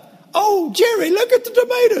about them. Oh, Jerry, look at the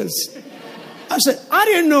tomatoes. I said, I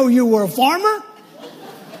didn't know you were a farmer.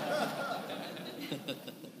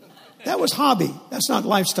 That was hobby. That's not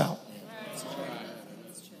lifestyle.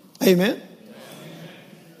 Amen.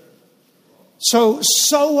 So,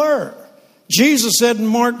 sower. Jesus said in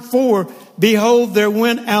Mark 4, behold, there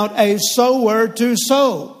went out a sower to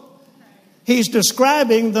sow. He's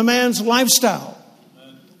describing the man's lifestyle.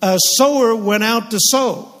 A sower went out to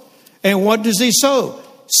sow. And what does he sow?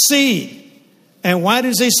 Seed. And why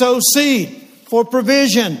does he sow seed? For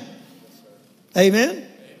provision. Amen?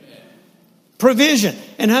 Provision.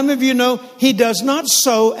 And how many of you know he does not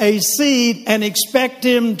sow a seed and expect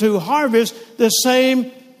him to harvest the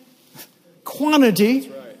same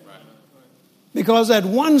quantity? Because that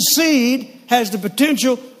one seed has the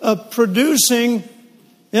potential of producing,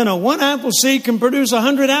 one apple seed can produce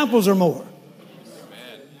 100 apples or more.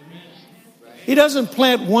 He doesn't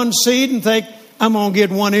plant one seed and think, I'm going to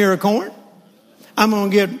get one ear of corn. I'm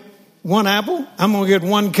going to get one apple. I'm going to get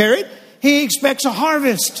one carrot. He expects a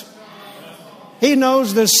harvest. He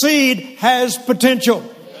knows the seed has potential.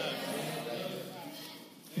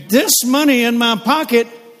 This money in my pocket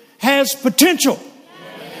has potential.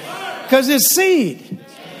 Because it's seed.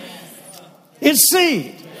 It's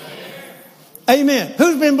seed. Amen.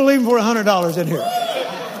 Who's been believing for $100 in here?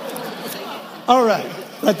 All right.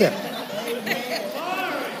 Right there.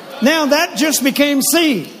 Now that just became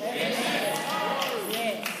seed.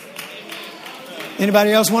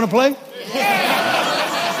 Anybody else want to play?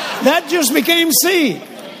 That just became seed.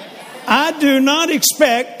 I do not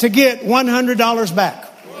expect to get $100 back.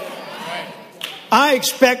 I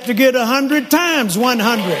expect to get 100 times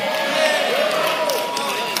 100.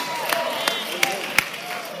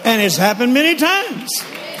 And it's happened many times.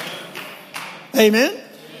 Amen.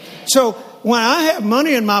 So when I have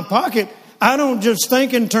money in my pocket, I don't just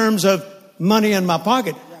think in terms of money in my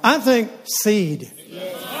pocket. I think seed.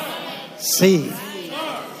 Seed.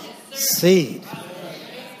 Seed.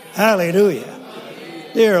 Hallelujah.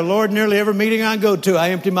 Dear Lord, nearly every meeting I go to, I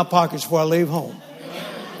empty my pockets before I leave home.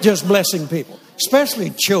 Just blessing people, especially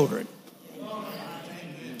children.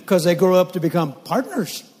 Because they grow up to become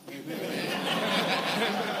partners.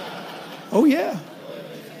 Oh, yeah.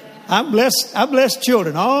 I bless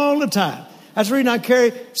children all the time. That's the reason I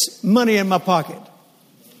carry money in my pocket.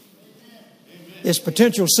 It's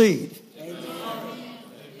potential seed.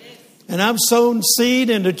 And I've sown seed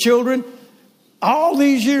into children all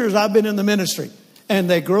these years I've been in the ministry. And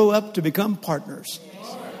they grow up to become partners.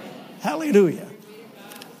 Hallelujah.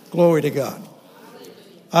 Glory to God.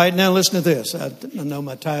 All right, now listen to this. I know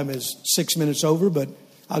my time is 6 minutes over, but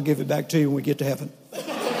I'll give it back to you when we get to heaven.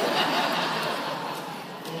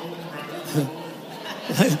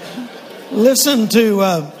 Listen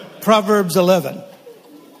to Proverbs 11.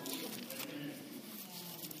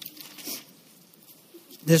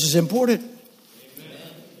 This is important.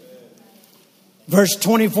 Verse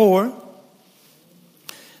 24.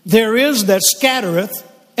 There is that scattereth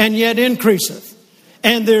and yet increaseth,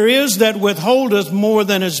 and there is that withholdeth more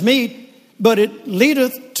than is meet, but it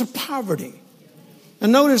leadeth to poverty.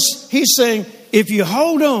 And notice he's saying, if you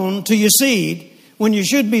hold on to your seed when you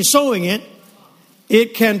should be sowing it,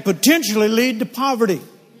 it can potentially lead to poverty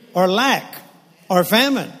or lack or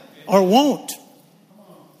famine or want.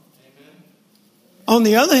 On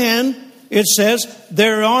the other hand, it says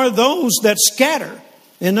there are those that scatter.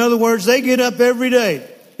 In other words, they get up every day.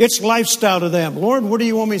 It's lifestyle to them. Lord, where do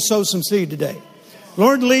you want me to sow some seed today?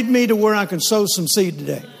 Lord, lead me to where I can sow some seed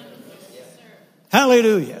today.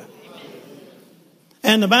 Hallelujah.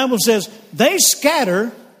 And the Bible says they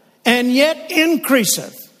scatter and yet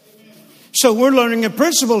increaseth. So we're learning a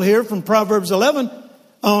principle here from Proverbs 11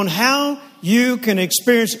 on how you can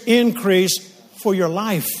experience increase for your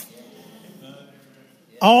life.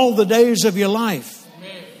 All the days of your life.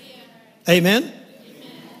 Amen.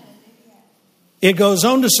 It goes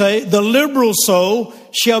on to say, the liberal soul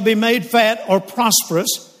shall be made fat or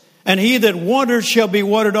prosperous, and he that waters shall be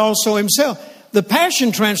watered also himself. The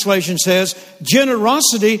Passion Translation says,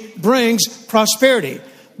 generosity brings prosperity.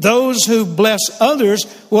 Those who bless others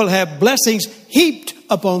will have blessings heaped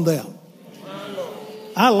upon them.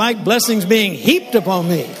 I like blessings being heaped upon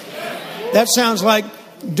me. That sounds like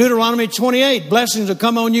Deuteronomy 28. Blessings will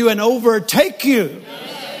come on you and overtake you.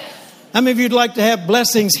 How many of you'd like to have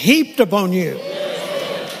blessings heaped upon you?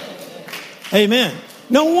 Amen.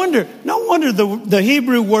 No wonder the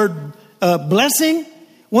Hebrew word blessing,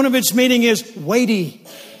 one of its meaning is weighty,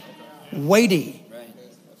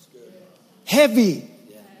 heavy,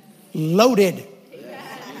 loaded.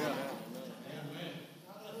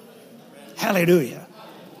 Hallelujah.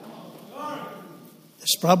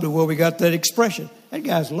 That's probably where we got that expression. That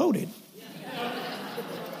guy's loaded.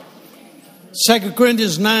 2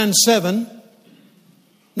 Corinthians 9:7.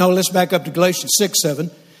 No, let's back up to Galatians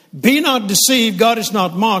 6:7. Be not deceived, God is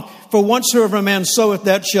not mocked. For whatsoever a man soweth,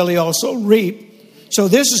 that shall he also reap. So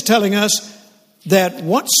this is telling us that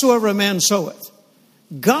whatsoever a man soweth,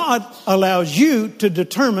 God allows you to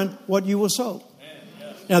determine what you will sow.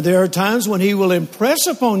 Now, there are times when he will impress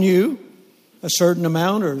upon you a certain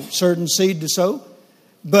amount or certain seed to sow.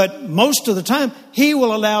 But most of the time, he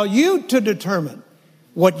will allow you to determine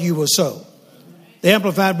what you will sow. The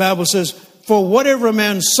Amplified Bible says, for whatever a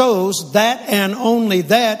man sows, that and only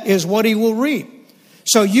that is what he will reap.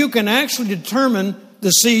 So you can actually determine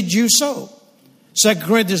the seed you sow. 2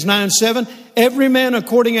 Corinthians 9:7, every man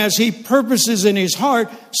according as he purposes in his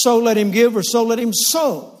heart, so let him give or so let him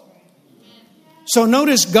sow. So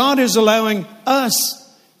notice God is allowing us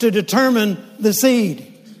to determine the seed.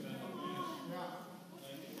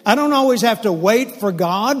 I don't always have to wait for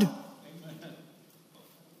God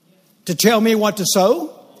to tell me what to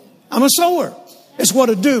sow. I'm a sower. It's what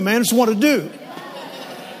to do, man. It's what to do.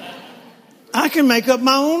 I can make up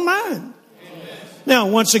my own mind. Now,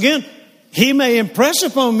 once again, he may impress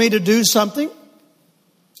upon me to do something,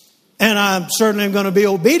 and I'm certainly going to be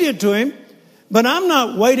obedient to him, but I'm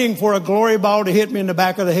not waiting for a glory ball to hit me in the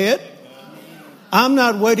back of the head. I'm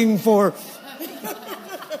not waiting for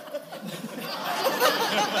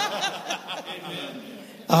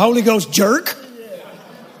a Holy Ghost jerk.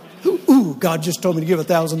 Ooh, God just told me to give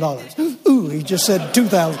 $1,000. Ooh, he just said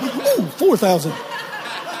 2,000. Ooh, 4,000.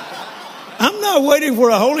 I'm not waiting for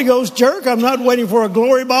a Holy Ghost jerk. I'm not waiting for a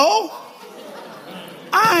glory ball.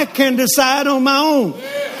 I can decide on my own.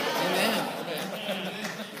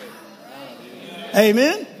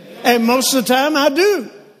 Amen. And most of the time I do.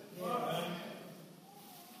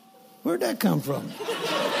 Where'd that come from?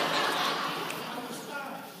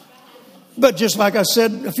 But just like I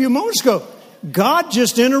said a few moments ago, God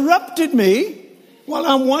just interrupted me while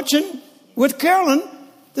I'm watching with Carolyn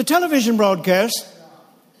the television broadcast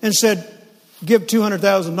and said, give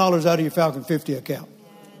 $200,000 out of your Falcon 50 account.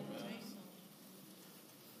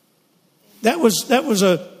 That was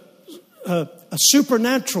a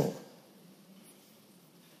supernatural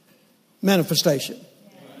manifestation.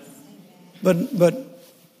 But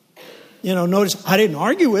notice I didn't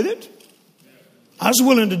argue with it. I was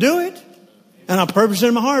willing to do it. And I purposed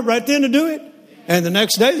in my heart right then to do it. And the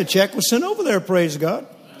next day the check was sent over there, praise God.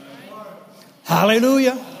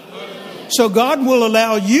 Hallelujah. So God will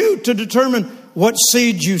allow you to determine what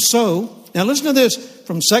seed you sow. Now listen to this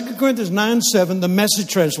from 2 Corinthians 9:7, the Message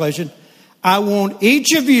translation. I want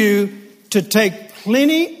each of you to take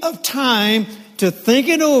plenty of time to think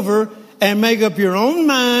it over and make up your own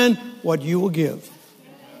mind what you will give.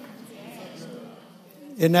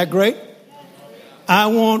 Isn't that great? I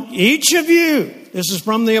want each of you, this is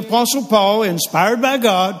from the Apostle Paul, inspired by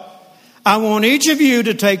God. I want each of you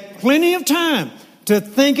to take plenty of time to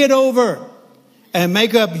think it over and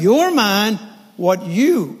make up your mind what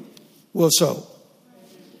you will sow,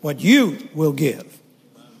 what you will give.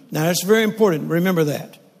 Now, that's very important. Remember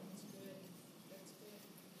that.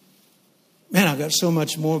 Man, I've got so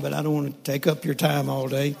much more, but I don't want to take up your time all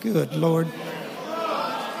day. Good Lord.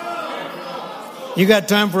 You got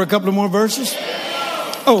time for a couple of more verses?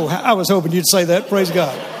 Oh, I was hoping you'd say that. Praise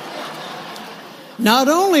God. Not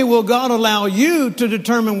only will God allow you to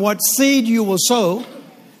determine what seed you will sow,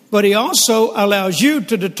 but He also allows you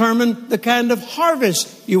to determine the kind of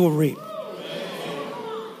harvest you will reap.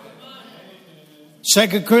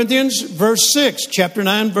 2 Corinthians verse 6, chapter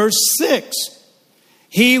 9, verse 6.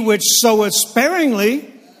 He which soweth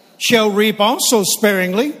sparingly shall reap also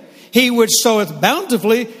sparingly. He which soweth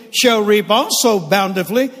bountifully shall reap also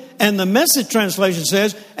bountifully. And the Message translation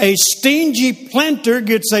says, a stingy planter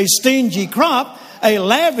gets a stingy crop. A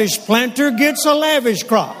lavish planter gets a lavish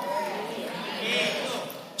crop.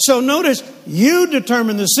 So notice, you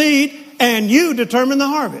determine the seed and you determine the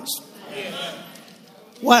harvest.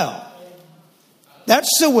 Wow.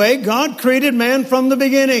 That's the way God created man from the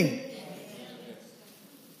beginning.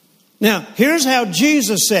 Now, here's how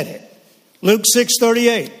Jesus said it. Luke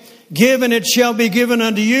 6:38. Give and it shall be given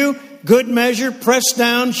unto you. Good measure, pressed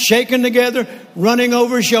down, shaken together, running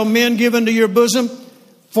over shall men give unto your bosom.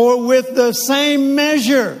 For with the same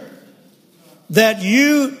measure that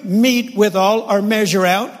you meet withal or measure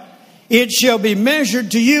out, it shall be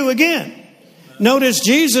measured to you again. Notice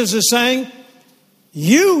Jesus is saying,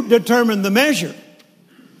 you determine the measure.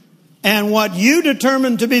 And what you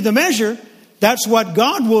determine to be the measure, that's what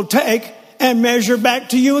God will take and measure back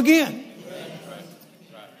to you again.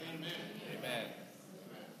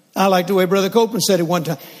 I like the way Brother Copeland said it one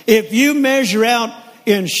time. If you measure out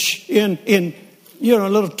in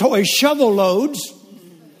little toy shovel loads,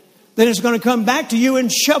 then it's going to come back to you in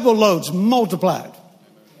shovel loads multiplied.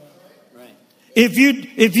 If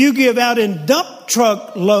you give out in dump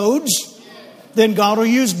truck loads, then God will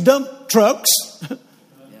use dump trucks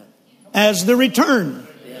as the return.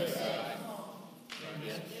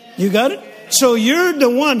 You got it? So you're the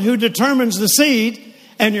one who determines the seed,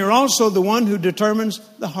 and you're also the one who determines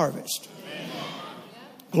the harvest.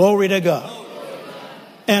 Glory to God.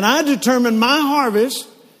 And I determine my harvest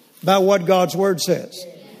by what God's Word says.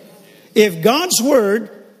 If God's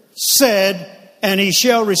Word said, and he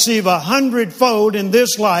shall receive 100-fold in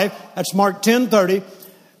this life, that's Mark 10:30,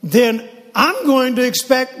 then I'm going to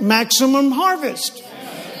expect maximum harvest.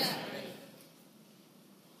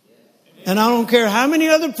 And I don't care how many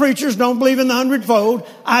other preachers don't believe in the 100-fold,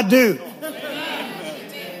 I do.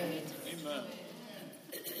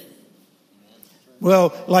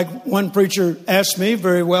 Well, like one preacher asked me,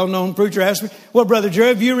 very well-known preacher asked me, well, Brother Jerry,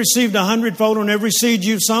 have you received 100-fold on every seed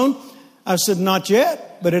you've sown? I said, not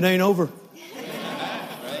yet, but it ain't over.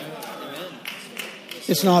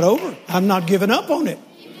 It's not over. I'm not giving up on it.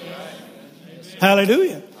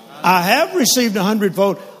 Hallelujah. I have received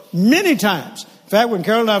 100-fold many times. In fact, when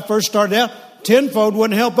Carol and I first started out, 10-fold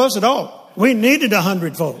wouldn't help us at all. We needed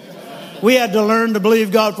 100-fold. We had to learn to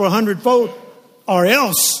believe God for 100-fold or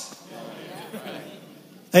else.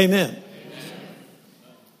 Amen.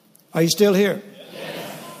 Are you still here?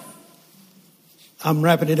 I'm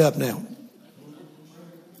wrapping it up now.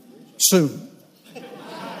 Soon.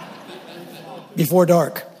 Before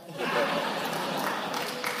dark.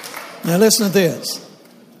 Now listen to this.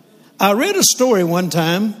 I read a story one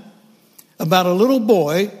time about a little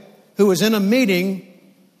boy who was in a meeting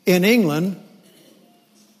in England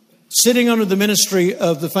sitting under the ministry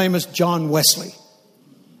of the famous John Wesley.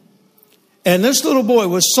 And this little boy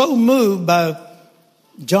was so moved by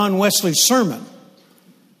John Wesley's sermon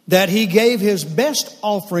that he gave his best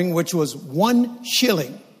offering, which was 1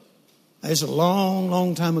 shilling. That's a long,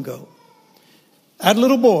 long time ago. That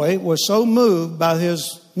little boy was so moved by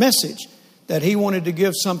his message that he wanted to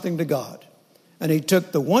give something to God. And he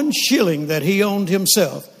took the 1 shilling that he owned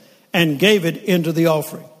himself and gave it into the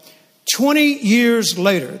offering. 20 years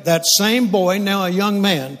later, that same boy, now a young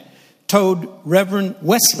man, told Reverend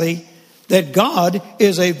Wesley that God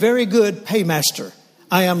is a very good paymaster.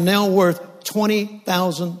 I am now worth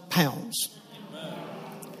 20,000 pounds.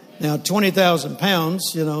 Now, 20,000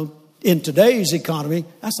 pounds, in today's economy,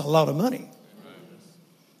 that's a lot of money.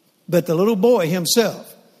 But the little boy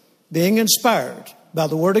himself, being inspired by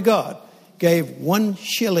the Word of God, gave 1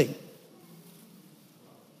 shilling.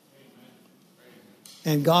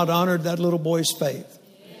 And God honored that little boy's faith.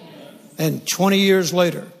 And 20 years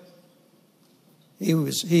later, he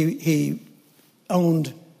was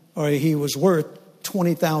worth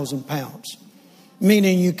 20,000 pounds.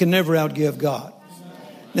 Meaning you can never outgive God.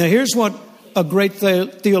 Now here's what a great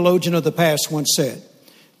theologian of the past once said.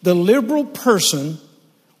 The liberal person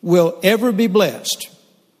will ever be blessed.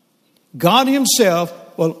 God himself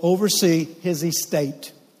will oversee his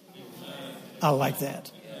estate. I like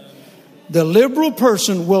that. The liberal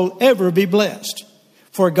person will ever be blessed,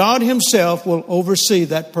 for God himself will oversee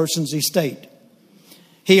that person's estate.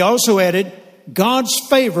 He also added, God's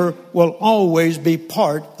favor will always be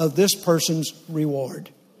part of this person's reward.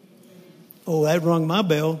 Oh, that rung my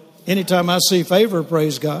bell. Anytime I see favor,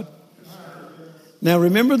 praise God. Now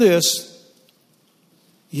remember this.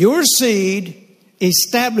 Your seed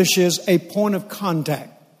establishes a point of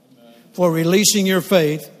contact for releasing your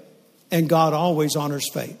faith, and God always honors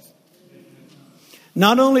faith.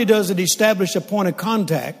 Not only does it establish a point of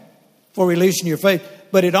contact for releasing your faith,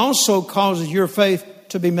 but it also causes your faith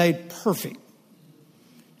to be made perfect.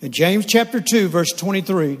 In James chapter 2, verse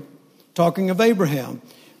 23, talking of Abraham,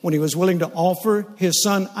 when he was willing to offer his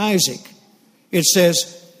son Isaac, it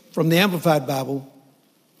says from the Amplified Bible,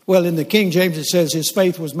 well, in the King James it says his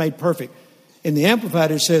faith was made perfect. In the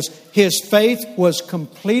Amplified it says his faith was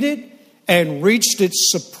completed and reached its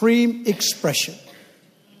supreme expression.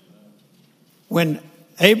 When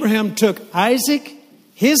Abraham took Isaac,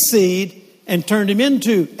 his seed, and turned him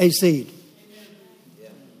into a seed.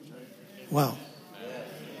 Wow.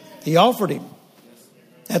 He offered him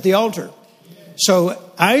at the altar. So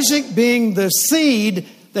Isaac being the seed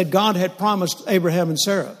that God had promised Abraham and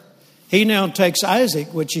Sarah, he now takes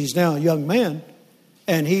Isaac, which he's now a young man,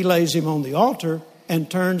 and he lays him on the altar and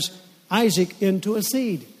turns Isaac into a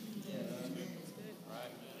seed.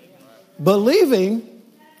 Believing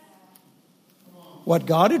what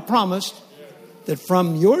God had promised, that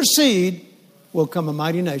from your seed will come a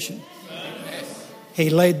mighty nation. He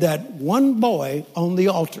laid that one boy on the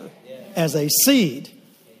altar as a seed,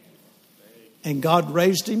 and God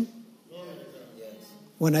raised him.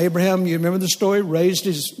 When Abraham, you remember the story, raised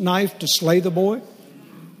his knife to slay the boy,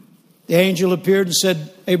 the angel appeared and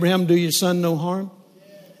said, Abraham, do your son no harm?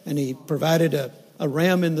 And he provided a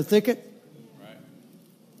ram in the thicket.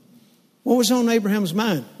 What was on Abraham's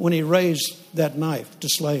mind when he raised that knife to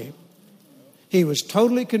slay him? He was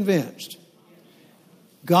totally convinced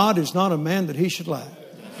God is not a man that he should lie.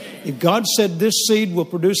 If God said this seed will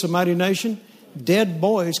produce a mighty nation, dead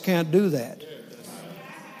boys can't do that.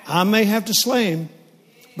 I may have to slay him,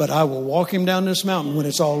 but I will walk him down this mountain when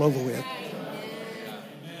it's all over with.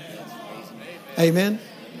 Amen.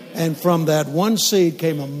 And from that one seed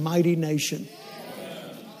came a mighty nation,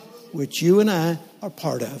 which you and I are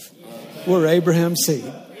part of. We're Abraham's seed.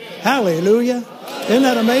 Hallelujah. Isn't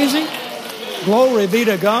that amazing? Glory be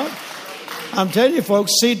to God. I'm telling you,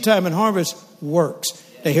 folks, seed time and harvest works.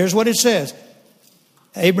 Now, here's what it says.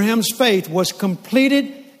 Abraham's faith was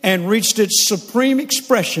completed and reached its supreme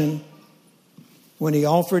expression when he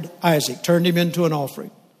offered Isaac, turned him into an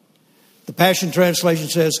offering. The Passion Translation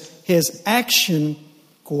says, his action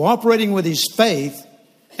cooperating with his faith,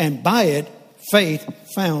 and by it, faith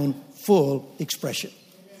found full expression.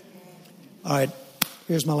 All right,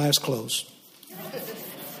 here's my last close.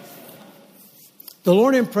 The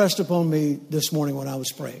Lord impressed upon me this morning when I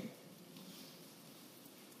was praying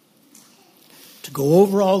to go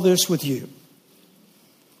over all this with you,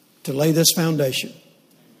 to lay this foundation.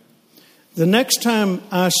 The next time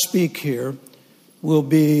I speak here will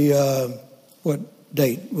be, what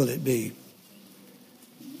date will it be?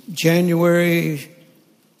 January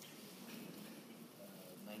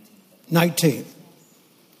 19th.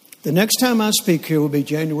 The next time I speak here will be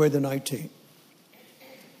January the 19th.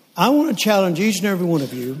 I want to challenge each and every one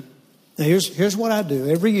of you. Now here's what I do.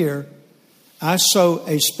 Every year, I sow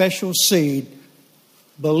a special seed,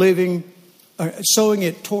 sowing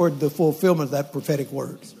it toward the fulfillment of that prophetic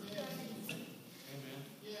word.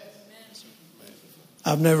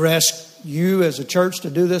 I've never asked you as a church to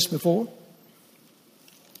do this before,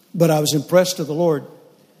 but I was impressed of the Lord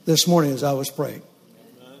this morning as I was praying.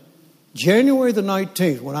 January the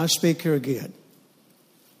 19th, when I speak here again,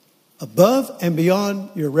 above and beyond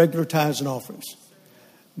your regular tithes and offerings.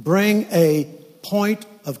 Bring a point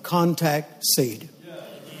of contact seed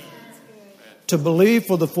to believe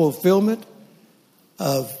for the fulfillment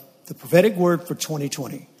of the prophetic word for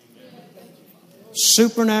 2020.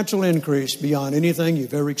 Supernatural increase beyond anything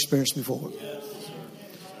you've ever experienced before.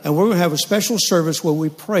 And we're going to have a special service where we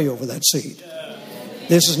pray over that seed.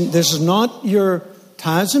 This is not your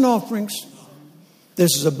tithes and offerings.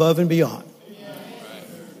 This is above and beyond.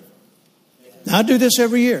 Now, I do this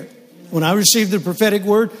every year. When I receive the prophetic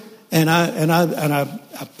word and I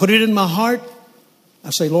put it in my heart, I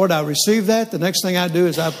say, Lord, I receive that. The next thing I do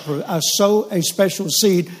is I sow a special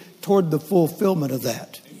seed toward the fulfillment of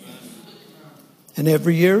that. And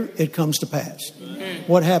every year it comes to pass.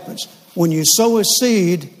 What happens? When you sow a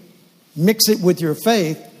seed, mix it with your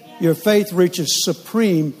faith reaches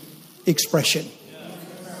supreme expression.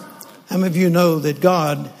 How many of you know that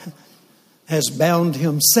God has bound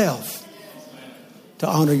himself to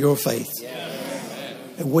honor your faith?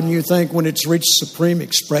 And wouldn't you think when it's reached supreme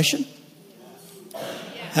expression?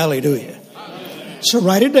 Hallelujah. So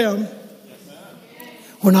write it down.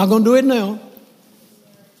 We're not going to do it now.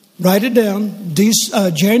 Write it down.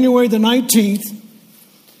 January the 19th,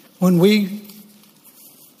 when we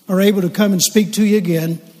are able to come and speak to you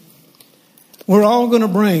again, we're all going to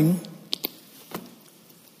bring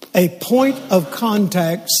a point of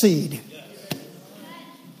contact seed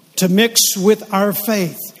to mix with our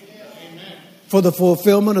faith for the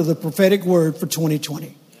fulfillment of the prophetic word for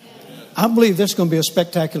 2020. I believe this is going to be a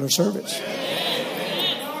spectacular service.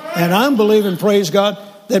 And I'm believing, praise God,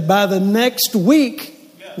 that by the next week,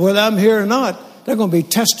 whether I'm here or not, there are going to be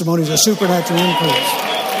testimonies of supernatural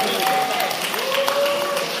increase.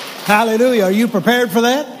 Hallelujah. Are you prepared for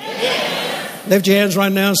that? Yes. Lift your hands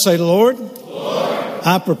right now and say, Lord,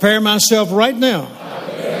 I prepare myself right now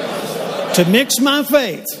to mix my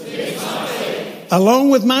faith along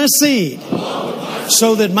with my seed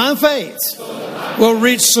so that my faith will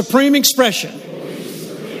reach supreme expression.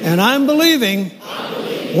 And I'm believing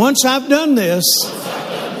once I've done this,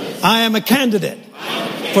 I am a candidate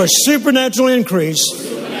for supernatural increase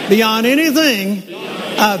beyond anything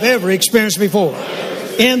I've ever experienced before.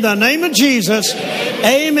 In the name of Jesus,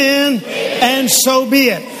 amen, and so be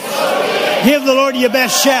it. Give the Lord your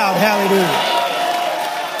best shout. Hallelujah.